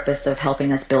have a purpose of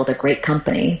helping us build a great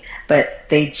company, but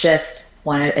they just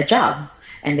wanted a job.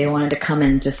 And they wanted to come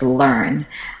and just learn.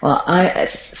 Well,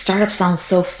 startup sounds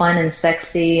so fun and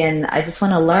sexy, and I just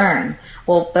want to learn.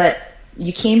 Well, but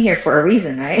you came here for a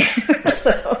reason, right?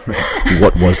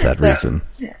 What was that reason?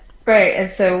 Right,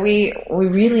 and so we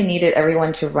really needed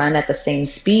everyone to run at the same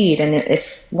speed. And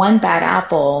if one bad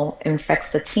apple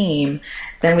infects the team,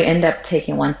 then we end up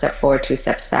taking one step forward, two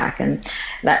steps back. And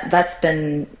that's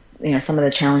been some of the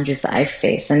challenges that I've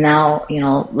faced. And now,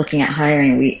 looking at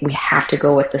hiring, we have to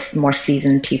go with this more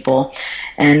seasoned people.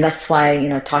 And that's why,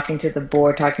 talking to the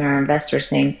board, talking to our investors,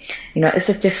 saying, it's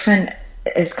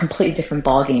a completely different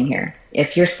ballgame here.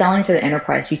 If you're selling to the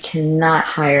enterprise, you cannot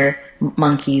hire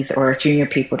monkeys or junior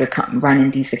people to come run in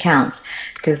these accounts,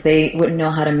 because they wouldn't know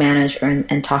how to manage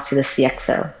and talk to the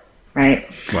CXO, right?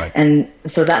 Right. And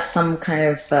so that's some kind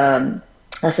of,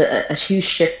 that's a huge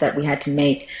shift that we had to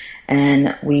make.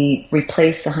 And we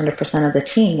replaced 100% of the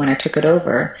team when I took it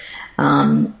over.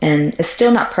 And it's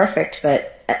still not perfect,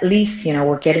 but at least,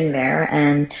 we're getting there,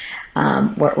 and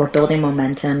we're building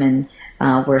momentum, and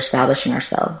we're establishing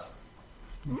ourselves.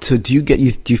 So do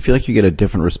you feel like you get a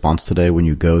different response today when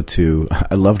you go to,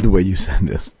 I love the way you said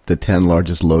this, the 10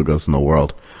 largest logos in the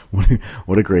world.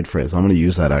 What a great phrase. I'm going to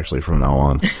use that actually from now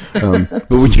on. But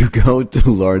when you go to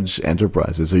large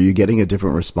enterprises, are you getting a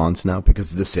different response now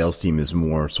because the sales team is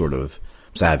more sort of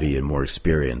savvy and more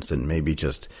experienced and maybe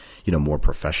just, more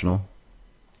professional?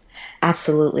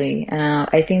 Absolutely.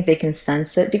 I think they can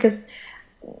sense it because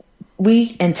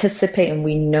we anticipate and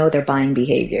we know their buying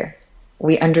behavior.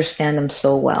 We understand them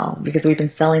so well because we've been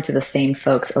selling to the same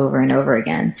folks over and over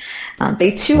again.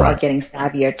 They too Right. are getting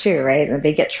savvier too, right?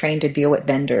 They get trained to deal with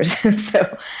vendors. And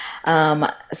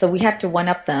so we have to one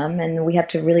up them, and we have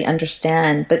to really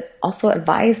understand, but also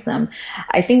advise them.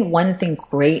 I think one thing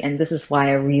great, and this is why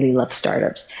I really love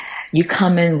startups. You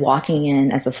come in walking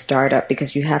in as a startup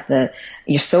because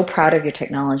you're so proud of your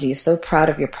technology. You're so proud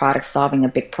of your product solving a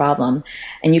big problem,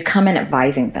 and you come in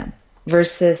advising them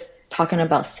versus talking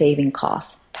about saving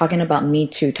costs, talking about me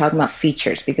too, talking about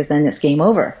features, because then it's game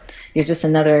over. You're just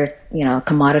another,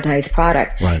 commoditized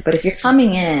product. Right. But if you're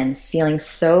coming in feeling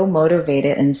so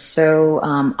motivated and so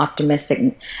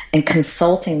optimistic and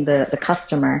consulting the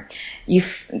customer,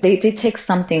 they take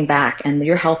something back, and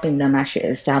you're helping them actually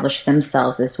establish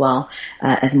themselves as well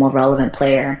as a more relevant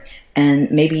player.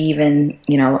 And maybe even,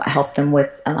 help them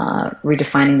with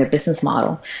redefining their business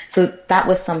model. So that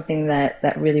was something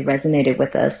that really resonated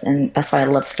with us, and that's why I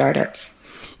love startups.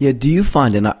 Yeah, do you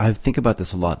find, and I think about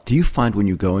this a lot, do you find when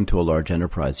you go into a large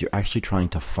enterprise, you're actually trying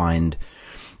to find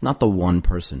not the one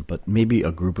person, but maybe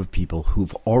a group of people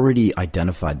who've already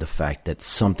identified the fact that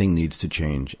something needs to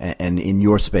change, and in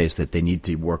your space that they need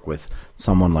to work with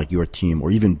someone like your team or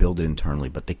even build it internally,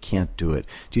 but they can't do it?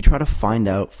 Do you try to find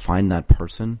that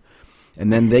person?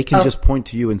 And then they can just point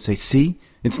to you and say, see,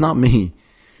 it's not me.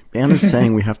 Anna's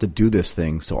saying we have to do this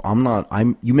thing, so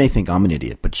you may think I'm an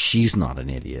idiot, but she's not an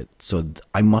idiot, so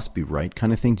I must be right,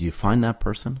 kind of thing. Do you find that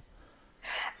person?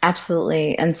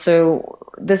 Absolutely. And so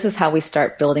this is how we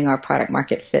start building our product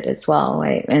market fit as well,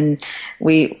 right? And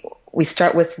we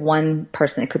start with one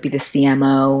person. It could be the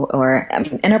CMO, or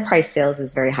enterprise sales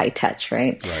is very high touch,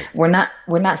 right? We're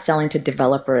not selling to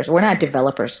developers. We're not a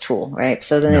developer's tool, right?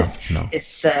 So then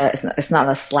it's not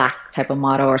a Slack type of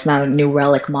model, or it's not a New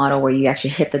Relic model where you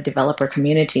actually hit the developer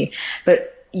community.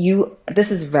 But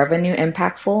this is revenue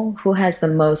impactful. Who has the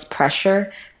most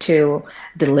pressure to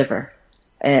deliver?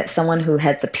 someone who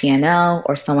heads a P&L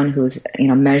or someone who's,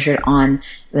 measured on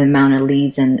the amount of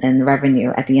leads and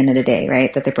revenue at the end of the day,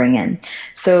 right, that they bring in.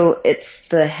 So it's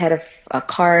the head of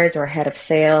cards or head of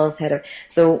sales,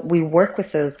 so we work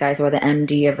with those guys or the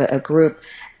MD of a group,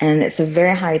 and it's a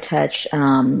very high touch,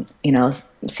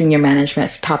 senior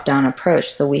management top-down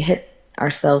approach. So we hit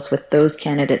ourselves with those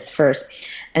candidates first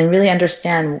and really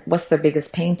understand what's their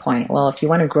biggest pain point. Well, if you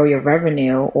want to grow your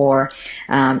revenue or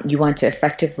you want to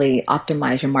effectively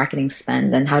optimize your marketing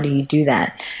spend, then how do you do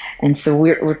that? And so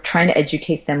we're trying to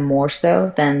educate them more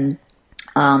so than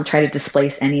try to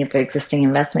displace any of the existing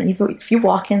investment. If you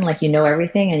walk in like you know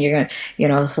everything and you're going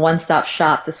to, it's a one-stop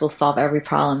shop, this will solve every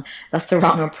problem, that's the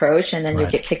wrong approach, and then you'll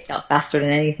get kicked out faster than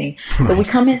anything. But we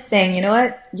come in saying, you know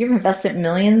what, you've invested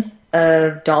millions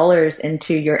of dollars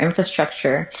into your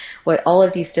infrastructure with all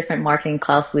of these different marketing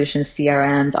cloud solutions,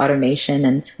 CRMs, automation,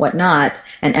 and whatnot,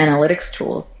 and analytics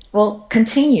tools. Well,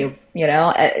 continue,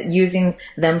 using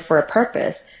them for a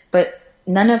purpose, but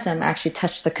none of them actually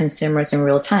touch the consumers in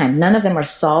real time. None of them are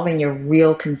solving your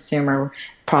real consumer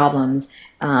problems.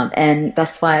 And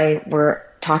that's why we're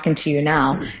talking to you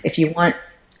now. If you want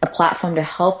a platform to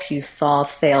help you solve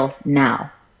sales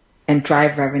now and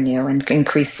drive revenue and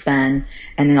increase spend,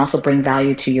 and then also bring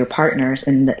value to your partners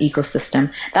in the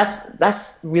ecosystem,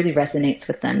 that's really resonates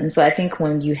with them. And so I think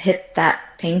when you hit that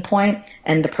pain point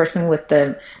and the person with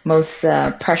the most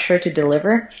pressure to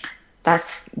deliver,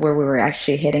 that's where we were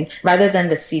actually hitting, rather than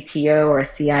the CTO or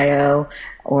CIO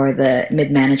or the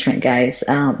mid-management guys.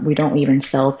 We don't even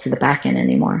sell to the back end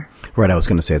anymore. Right. I was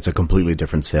going to say it's a completely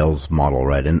different sales model,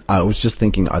 right? And I was just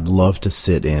thinking I'd love to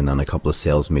sit in on a couple of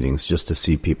sales meetings just to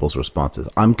see people's responses.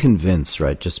 I'm convinced,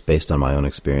 right, just based on my own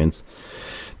experience,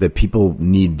 that people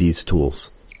need these tools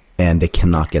and they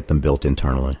cannot get them built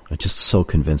internally. I'm just so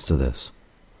convinced of this.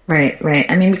 Right.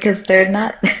 I mean, because they're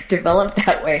not developed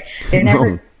that way. They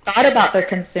never thought about their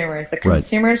consumers. The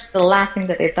consumers, the last thing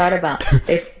that they thought about,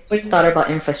 they always thought about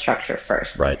infrastructure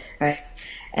first. Right.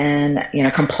 And,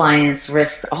 compliance,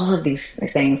 risk, all of these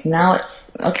things. Now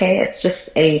it's just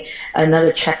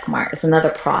another check mark. It's another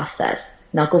process.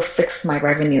 Now go fix my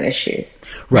revenue issues.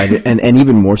 Right. And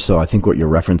even more so, I think what you're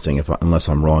referencing, unless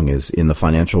I'm wrong, is in the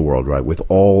financial world, right? With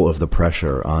all of the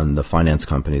pressure on the finance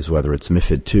companies, whether it's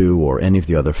MiFID II or any of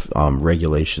the other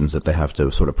regulations that they have to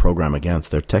sort of program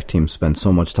against, their tech teams spend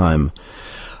so much time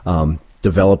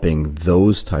developing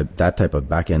that type of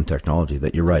back-end technology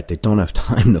that you're right, they don't have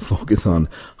time to focus on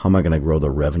how am I going to grow the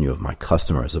revenue of my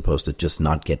customer as opposed to just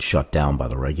not get shut down by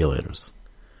the regulators.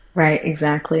 Right,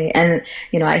 exactly. And,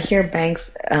 I hear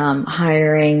banks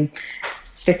hiring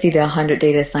 50 to 100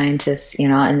 data scientists,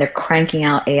 and they're cranking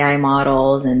out AI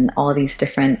models and all these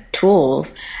different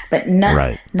tools, but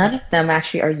none of them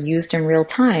actually are used in real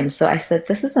time. So I said,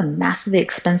 this is a massively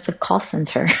expensive call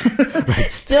center.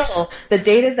 Still, the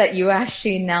data that you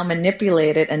actually now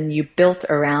manipulated and you built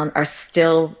around are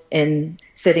still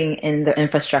sitting in the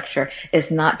infrastructure,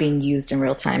 is not being used in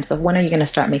real time. So when are you going to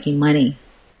start making money?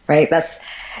 Right?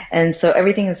 And so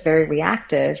everything is very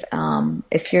reactive.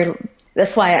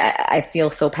 That's why I feel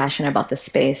so passionate about this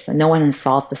space. And no one has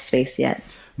solved the space yet.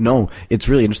 No, it's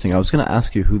really interesting. I was going to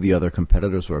ask you who the other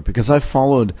competitors were, because I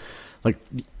followed, I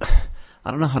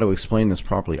don't know how to explain this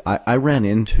properly. I ran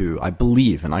into, I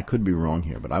believe, and I could be wrong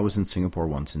here, but I was in Singapore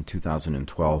once in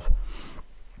 2012,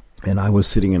 and I was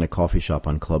sitting in a coffee shop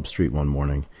on Club Street one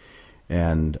morning,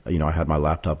 and I had my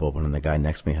laptop open, and the guy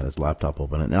next to me had his laptop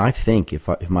open, and I think,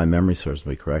 if my memory serves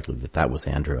me correctly, that was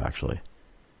Andrew, actually.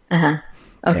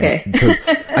 Okay. So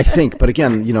I think, but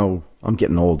again, I'm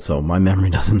getting old, so my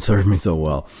memory doesn't serve me so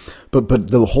well. But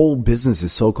the whole business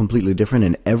is so completely different,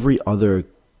 and every other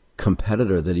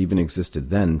competitor that even existed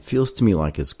then feels to me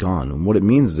like it's gone. And what it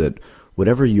means is that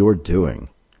whatever you're doing,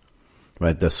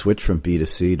 right, the switch from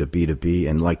B2C to B2B,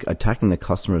 and attacking the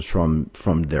customers from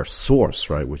their source,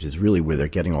 right, which is really where they're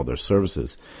getting all their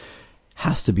services,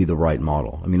 has to be the right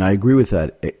model. I mean, I agree with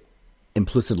that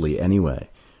implicitly anyway.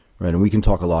 Right, and we can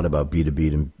talk a lot about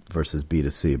B2B versus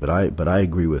B2C, but I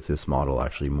agree with this model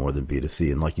actually more than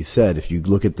B2C. And like you said, if you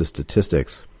look at the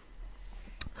statistics,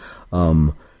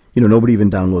 nobody even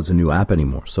downloads a new app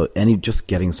anymore. So just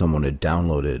getting someone to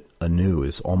download it anew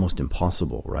is almost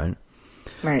impossible, right?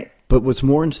 Right. But what's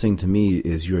more interesting to me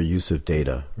is your use of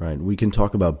data, right? We can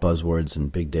talk about buzzwords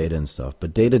and big data and stuff,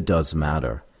 but data does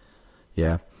matter,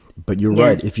 yeah. But you're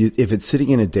right. If it's sitting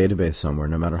in a database somewhere,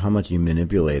 no matter how much you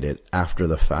manipulate it after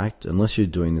the fact, unless you're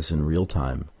doing this in real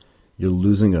time, you're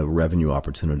losing a revenue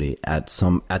opportunity at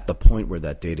the point where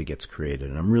that data gets created.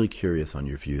 And I'm really curious on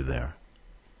your view there.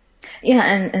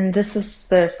 Yeah, and this is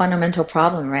the fundamental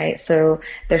problem, right? So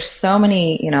there's so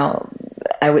many,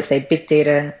 I would say big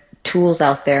data tools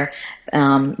out there,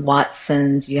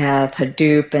 Watson's, you have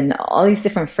Hadoop, and all these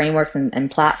different frameworks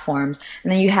and platforms.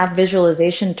 And then you have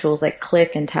visualization tools like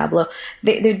Qlik and Tableau.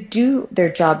 They do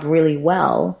their job really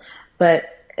well, but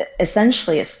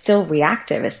essentially it's still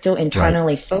reactive. It's still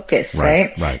internally focused,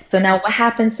 right? So now what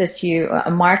happens if a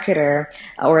marketer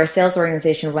or a sales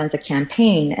organization runs a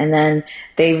campaign and then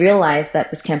they realize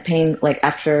that this campaign, like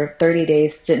after 30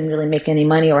 days, didn't really make any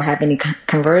money or have any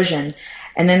conversion,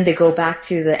 and then they go back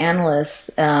to the analysts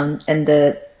and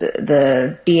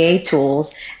the BA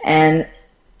tools and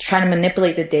try to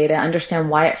manipulate the data, understand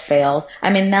why it failed.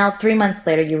 I mean, now 3 months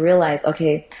later, you realize,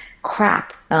 okay,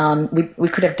 crap, we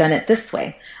could have done it this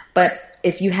way. But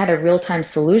if you had a real-time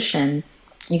solution,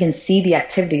 you can see the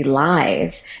activity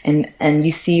live, and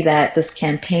you see that this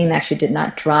campaign actually did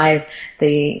not drive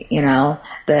the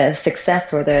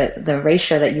success or the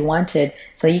ratio that you wanted.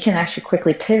 So you can actually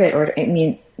quickly pivot, or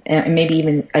maybe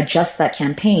even adjust that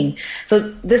campaign. So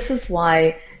this is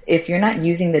why if you're not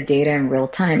using the data in real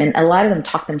time, and a lot of them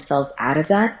talk themselves out of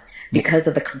that because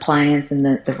of the compliance and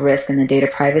the risk and the data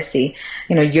privacy.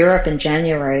 Europe in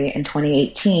January in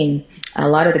 2018, a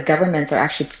lot of the governments are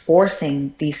actually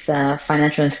forcing these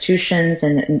financial institutions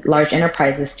and large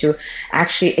enterprises to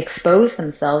actually expose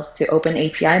themselves to open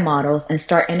API models and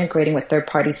start integrating with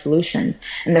third-party solutions.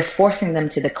 And they're forcing them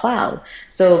to the cloud.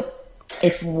 So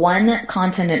if one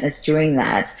continent is doing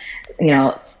that,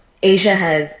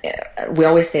 Asia we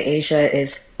always say Asia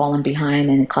is falling behind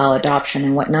in cloud adoption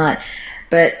and whatnot.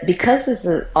 But because this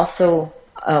is also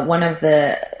one of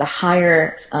the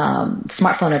higher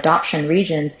smartphone adoption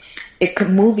regions, it could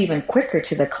move even quicker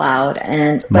to the cloud.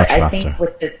 But I think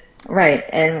with the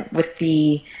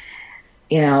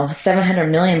 700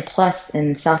 million plus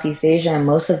in Southeast Asia, and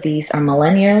most of these are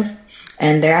millennials,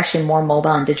 and they're actually more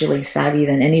mobile and digitally savvy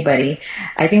than anybody.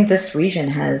 I think this region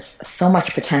has so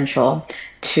much potential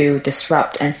to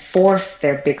disrupt and force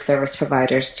their big service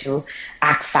providers to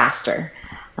act faster.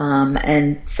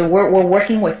 And so we're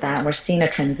working with that. We're seeing a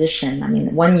transition. I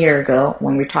mean, 1 year ago,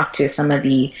 when we talked to some of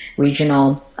the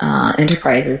regional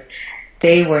enterprises,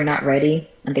 they were not ready,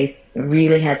 and they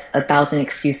really had 1,000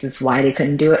 excuses why they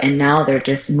couldn't do it. And now they're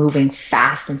just moving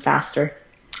fast and faster.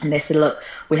 And they said, look,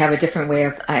 we have a different way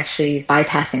of actually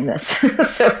bypassing this.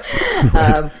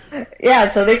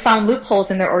 So they found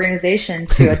loopholes in their organization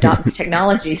to adopt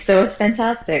technology. So it's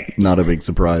fantastic. Not a big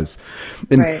surprise.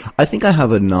 And I think I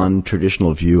have a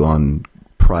non-traditional view on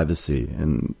privacy.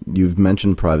 And you've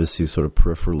mentioned privacy sort of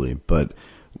peripherally, but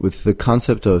with the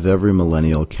concept of every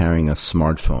millennial carrying a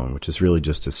smartphone, which is really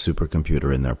just a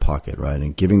supercomputer in their pocket, right?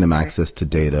 And giving them access to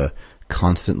data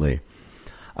constantly,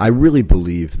 I really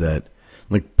believe that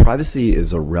privacy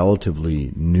is a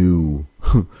relatively new,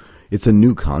 it's a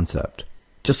new concept.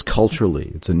 Just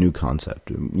culturally, it's a new concept.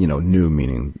 New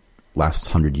meaning last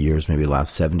 100 years, maybe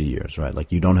last 70 years, right?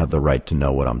 Like, you don't have the right to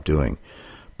know what I'm doing.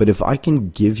 But if I can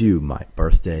give you my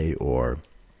birthday or,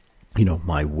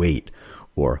 my weight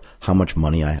or how much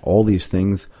money all these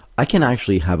things, I can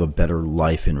actually have a better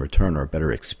life in return, or a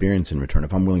better experience in return,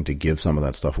 if I'm willing to give some of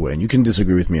that stuff away. And you can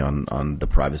disagree with me on the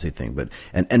privacy thing, but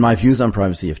and my views on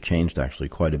privacy have changed actually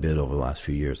quite a bit over the last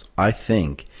few years. I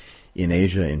think in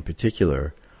Asia in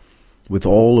particular, with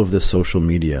all of the social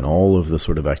media and all of the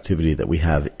sort of activity that we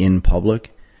have in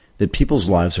public, that people's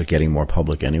lives are getting more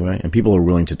public anyway, and people are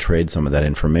willing to trade some of that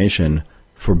information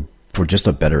for just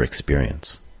a better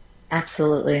experience.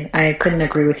 Absolutely. I couldn't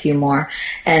agree with you more.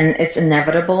 And it's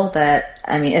inevitable that,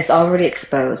 it's already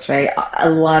exposed, right? A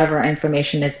lot of our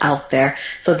information is out there.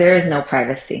 So there is no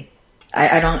privacy.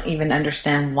 I don't even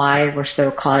understand why we're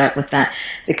so caught up with that.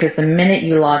 Because the minute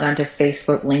you log onto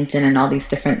Facebook, LinkedIn, and all these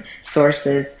different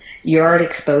sources, you're already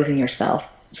exposing yourself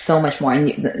so much more. And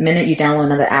the minute you download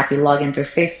another app, you log in through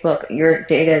Facebook, your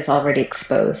data is already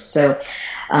exposed. So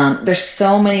there's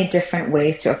so many different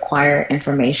ways to acquire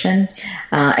information,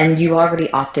 and you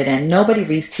already opted in. Nobody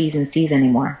reads T's and C's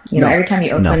anymore. Every time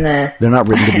you open they're not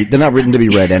written to be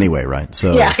read anyway, right?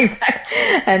 So yeah, exactly.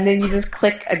 And then you just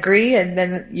click agree, and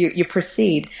then you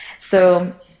proceed.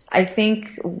 So I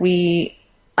think we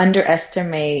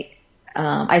underestimate.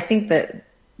 I think that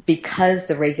because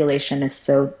the regulation is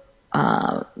so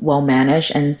well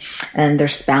managed, and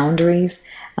there's boundaries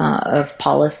of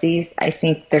policies, I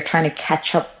think they're trying to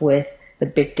catch up with the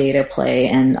big data play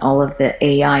and all of the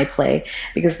AI play,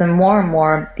 because the more and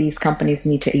more these companies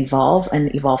need to evolve,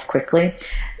 and evolve quickly,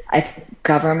 I think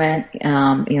government,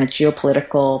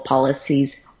 geopolitical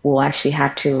policies will actually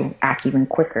have to act even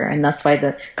quicker. And that's why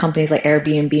the companies like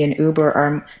Airbnb and Uber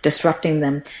are disrupting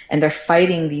them, and they're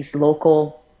fighting these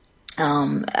local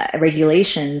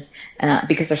regulations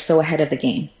because they're so ahead of the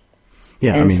game.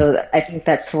 Yeah, And so I think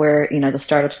that's where, the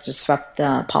startups disrupt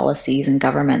policies and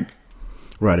government.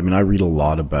 Right. I mean, I read a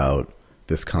lot about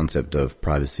this concept of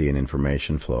privacy and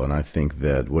information flow, and I think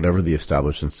that whatever the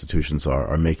established institutions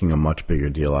are making a much bigger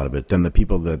deal out of it than the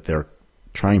people that they're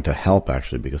trying to help,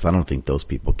 actually, because I don't think those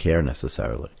people care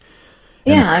necessarily.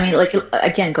 Yeah, I mean, like,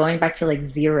 again, going back to like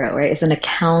Xero, right? It's an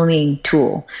accounting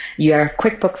tool. You have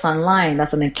QuickBooks Online,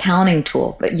 that's an accounting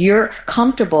tool, but you're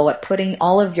comfortable with putting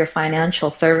all of your financial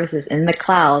services in the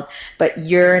cloud, but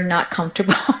you're not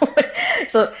comfortable.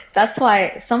 So that's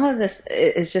why some of this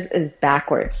is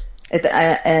backwards.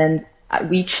 And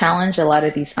we challenge a lot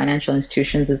of these financial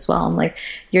institutions as well. I'm like,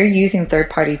 you're using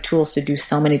third-party tools to do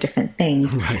so many different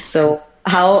things. Right. So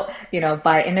how,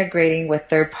 by integrating with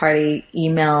third-party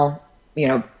email,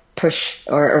 push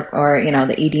or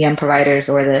the EDM providers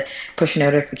or the push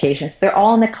notifications, they're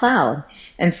all in the cloud.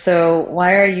 And so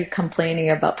why are you complaining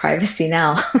about privacy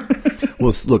now?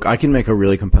 Well, look, I can make a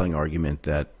really compelling argument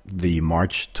that the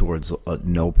march towards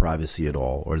no privacy at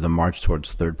all, or the march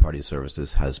towards third-party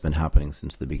services, has been happening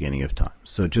since the beginning of time.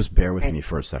 So just bear with me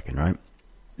for a second, right?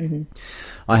 Mm-hmm.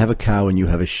 I have a cow and you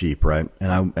have a sheep, right?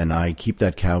 And I keep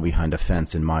that cow behind a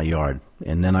fence in my yard,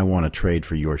 and then I want to trade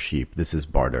for your sheep. This is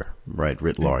barter, right,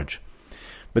 writ large.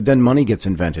 But then money gets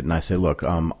invented, and I say, look,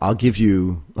 I'll give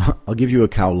you a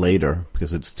cow later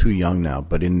because it's too young now.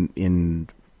 But in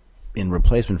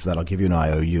replacement for that, I'll give you an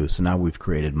IOU. So now we've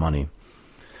created money.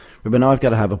 But now I've got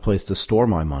to have a place to store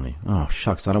my money. Oh,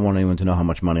 shucks, I don't want anyone to know how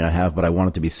much money I have, but I want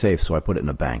it to be safe, so I put it in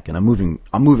a bank. And I'm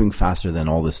moving faster than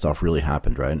all this stuff really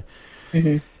happened, right?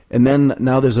 Mm-hmm. And then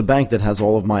now there's a bank that has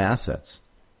all of my assets.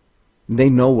 They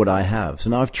know what I have. So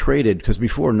now I've traded, because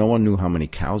before no one knew how many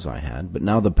cows I had, but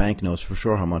now the bank knows for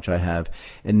sure how much I have.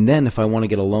 And then if I want to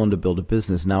get a loan to build a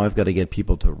business, now I've got to get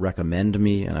people to recommend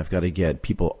me, and I've got to get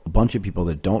a bunch of people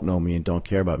that don't know me and don't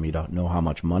care about me to know how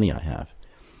much money I have.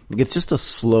 It's just a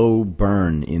slow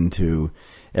burn into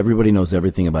everybody knows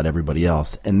everything about everybody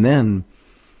else. And then,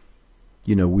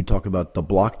 we talk about the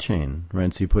blockchain,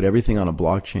 right? So you put everything on a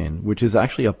blockchain, which is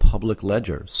actually a public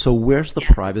ledger. So where's the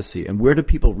privacy, and where do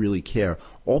people really care?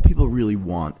 All people really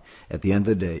want at the end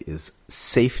of the day is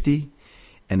safety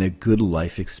and a good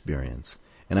life experience.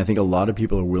 And I think a lot of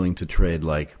people are willing to trade,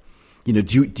 like, do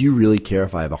you really care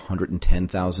if I have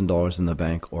 $110,000 in the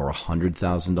bank or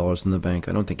 $100,000 in the bank?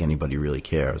 I don't think anybody really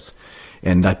cares.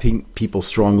 And I think people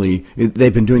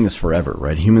they've been doing this forever,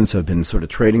 right? Humans have been sort of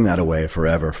trading that away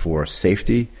forever for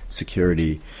safety,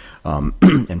 security,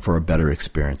 and for a better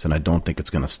experience. And I don't think it's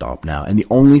going to stop now. And the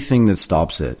only thing that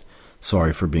stops it,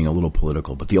 sorry for being a little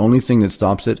political, but the only thing that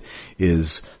stops it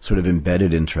is sort of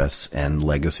embedded interests and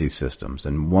legacy systems.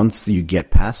 And once you get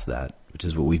past that, which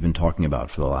is what we've been talking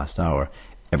about for the last hour,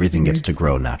 everything gets to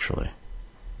grow naturally.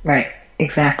 Right.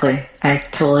 Exactly. I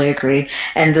totally agree.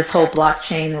 And this whole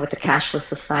blockchain with the cashless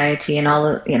society and all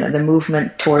the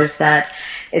movement towards that,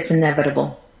 it's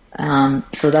inevitable.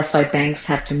 So that's why banks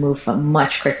have to move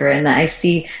much quicker. And I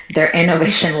see their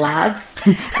innovation labs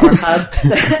or hubs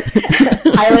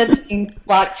piloting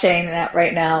blockchain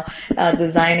right now,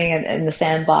 designing in the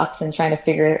sandbox and trying to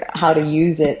figure out how to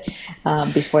use it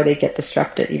before they get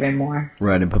disrupted even more.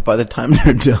 Right. But by the time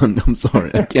they're done, I'm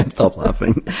sorry, I can't stop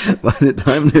laughing. By the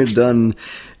time they're done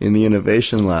in the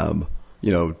innovation lab,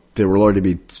 there will already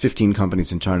be 15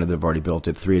 companies in China that have already built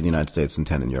it, 3 in the United States and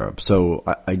 10 in Europe. So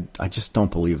I just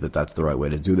don't believe that that's the right way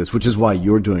to do this, which is why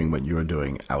you're doing what you're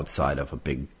doing outside of a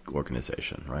big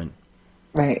organization, right?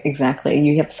 Right, exactly.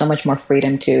 You have so much more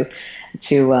freedom to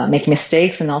make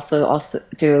mistakes and also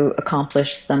to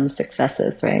accomplish some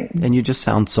successes, right? And you just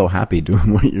sound so happy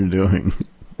doing what you're doing.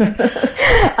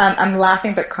 I'm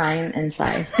laughing but crying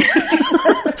inside.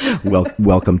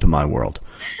 Welcome to my world.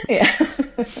 Yeah.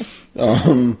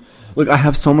 Look, I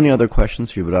have so many other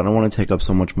questions for you, but I don't want to take up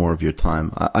so much more of your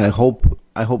time. I hope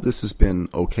this has been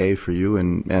okay for you,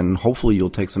 and hopefully you'll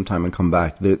take some time and come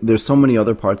back. There's so many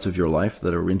other parts of your life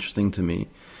that are interesting to me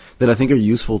that I think are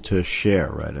useful to share,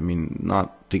 right? I mean,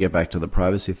 not to get back to the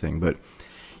privacy thing, but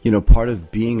part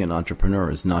of being an entrepreneur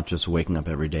is not just waking up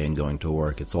every day and going to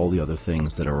work. It's all the other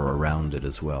things that are around it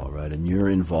as well, right? And you're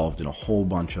involved in a whole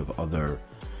bunch of other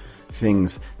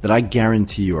things that I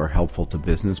guarantee you are helpful to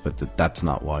business, but that's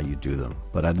not why you do them.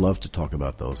 But I'd love to talk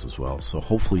about those as well. So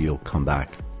hopefully you'll come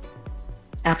back.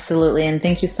 Absolutely. And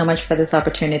thank you so much for this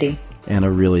opportunity. Anna,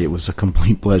 really, it was a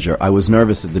complete pleasure. I was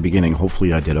nervous at the beginning.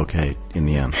 Hopefully I did okay in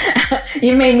the end.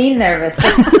 You made me nervous.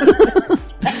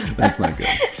 That's not good.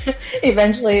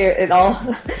 Eventually it all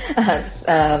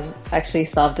actually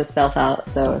solved itself out.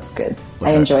 So it's good.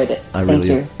 Okay. I enjoyed it. Thank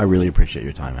you. I really appreciate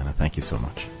your time, Anna. Thank you so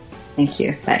much. Thank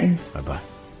you. Bye. Bye-bye.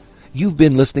 You've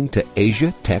been listening to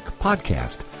Asia Tech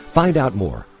Podcast. Find out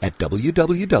more at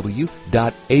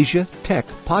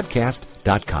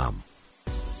www.asiatechpodcast.com.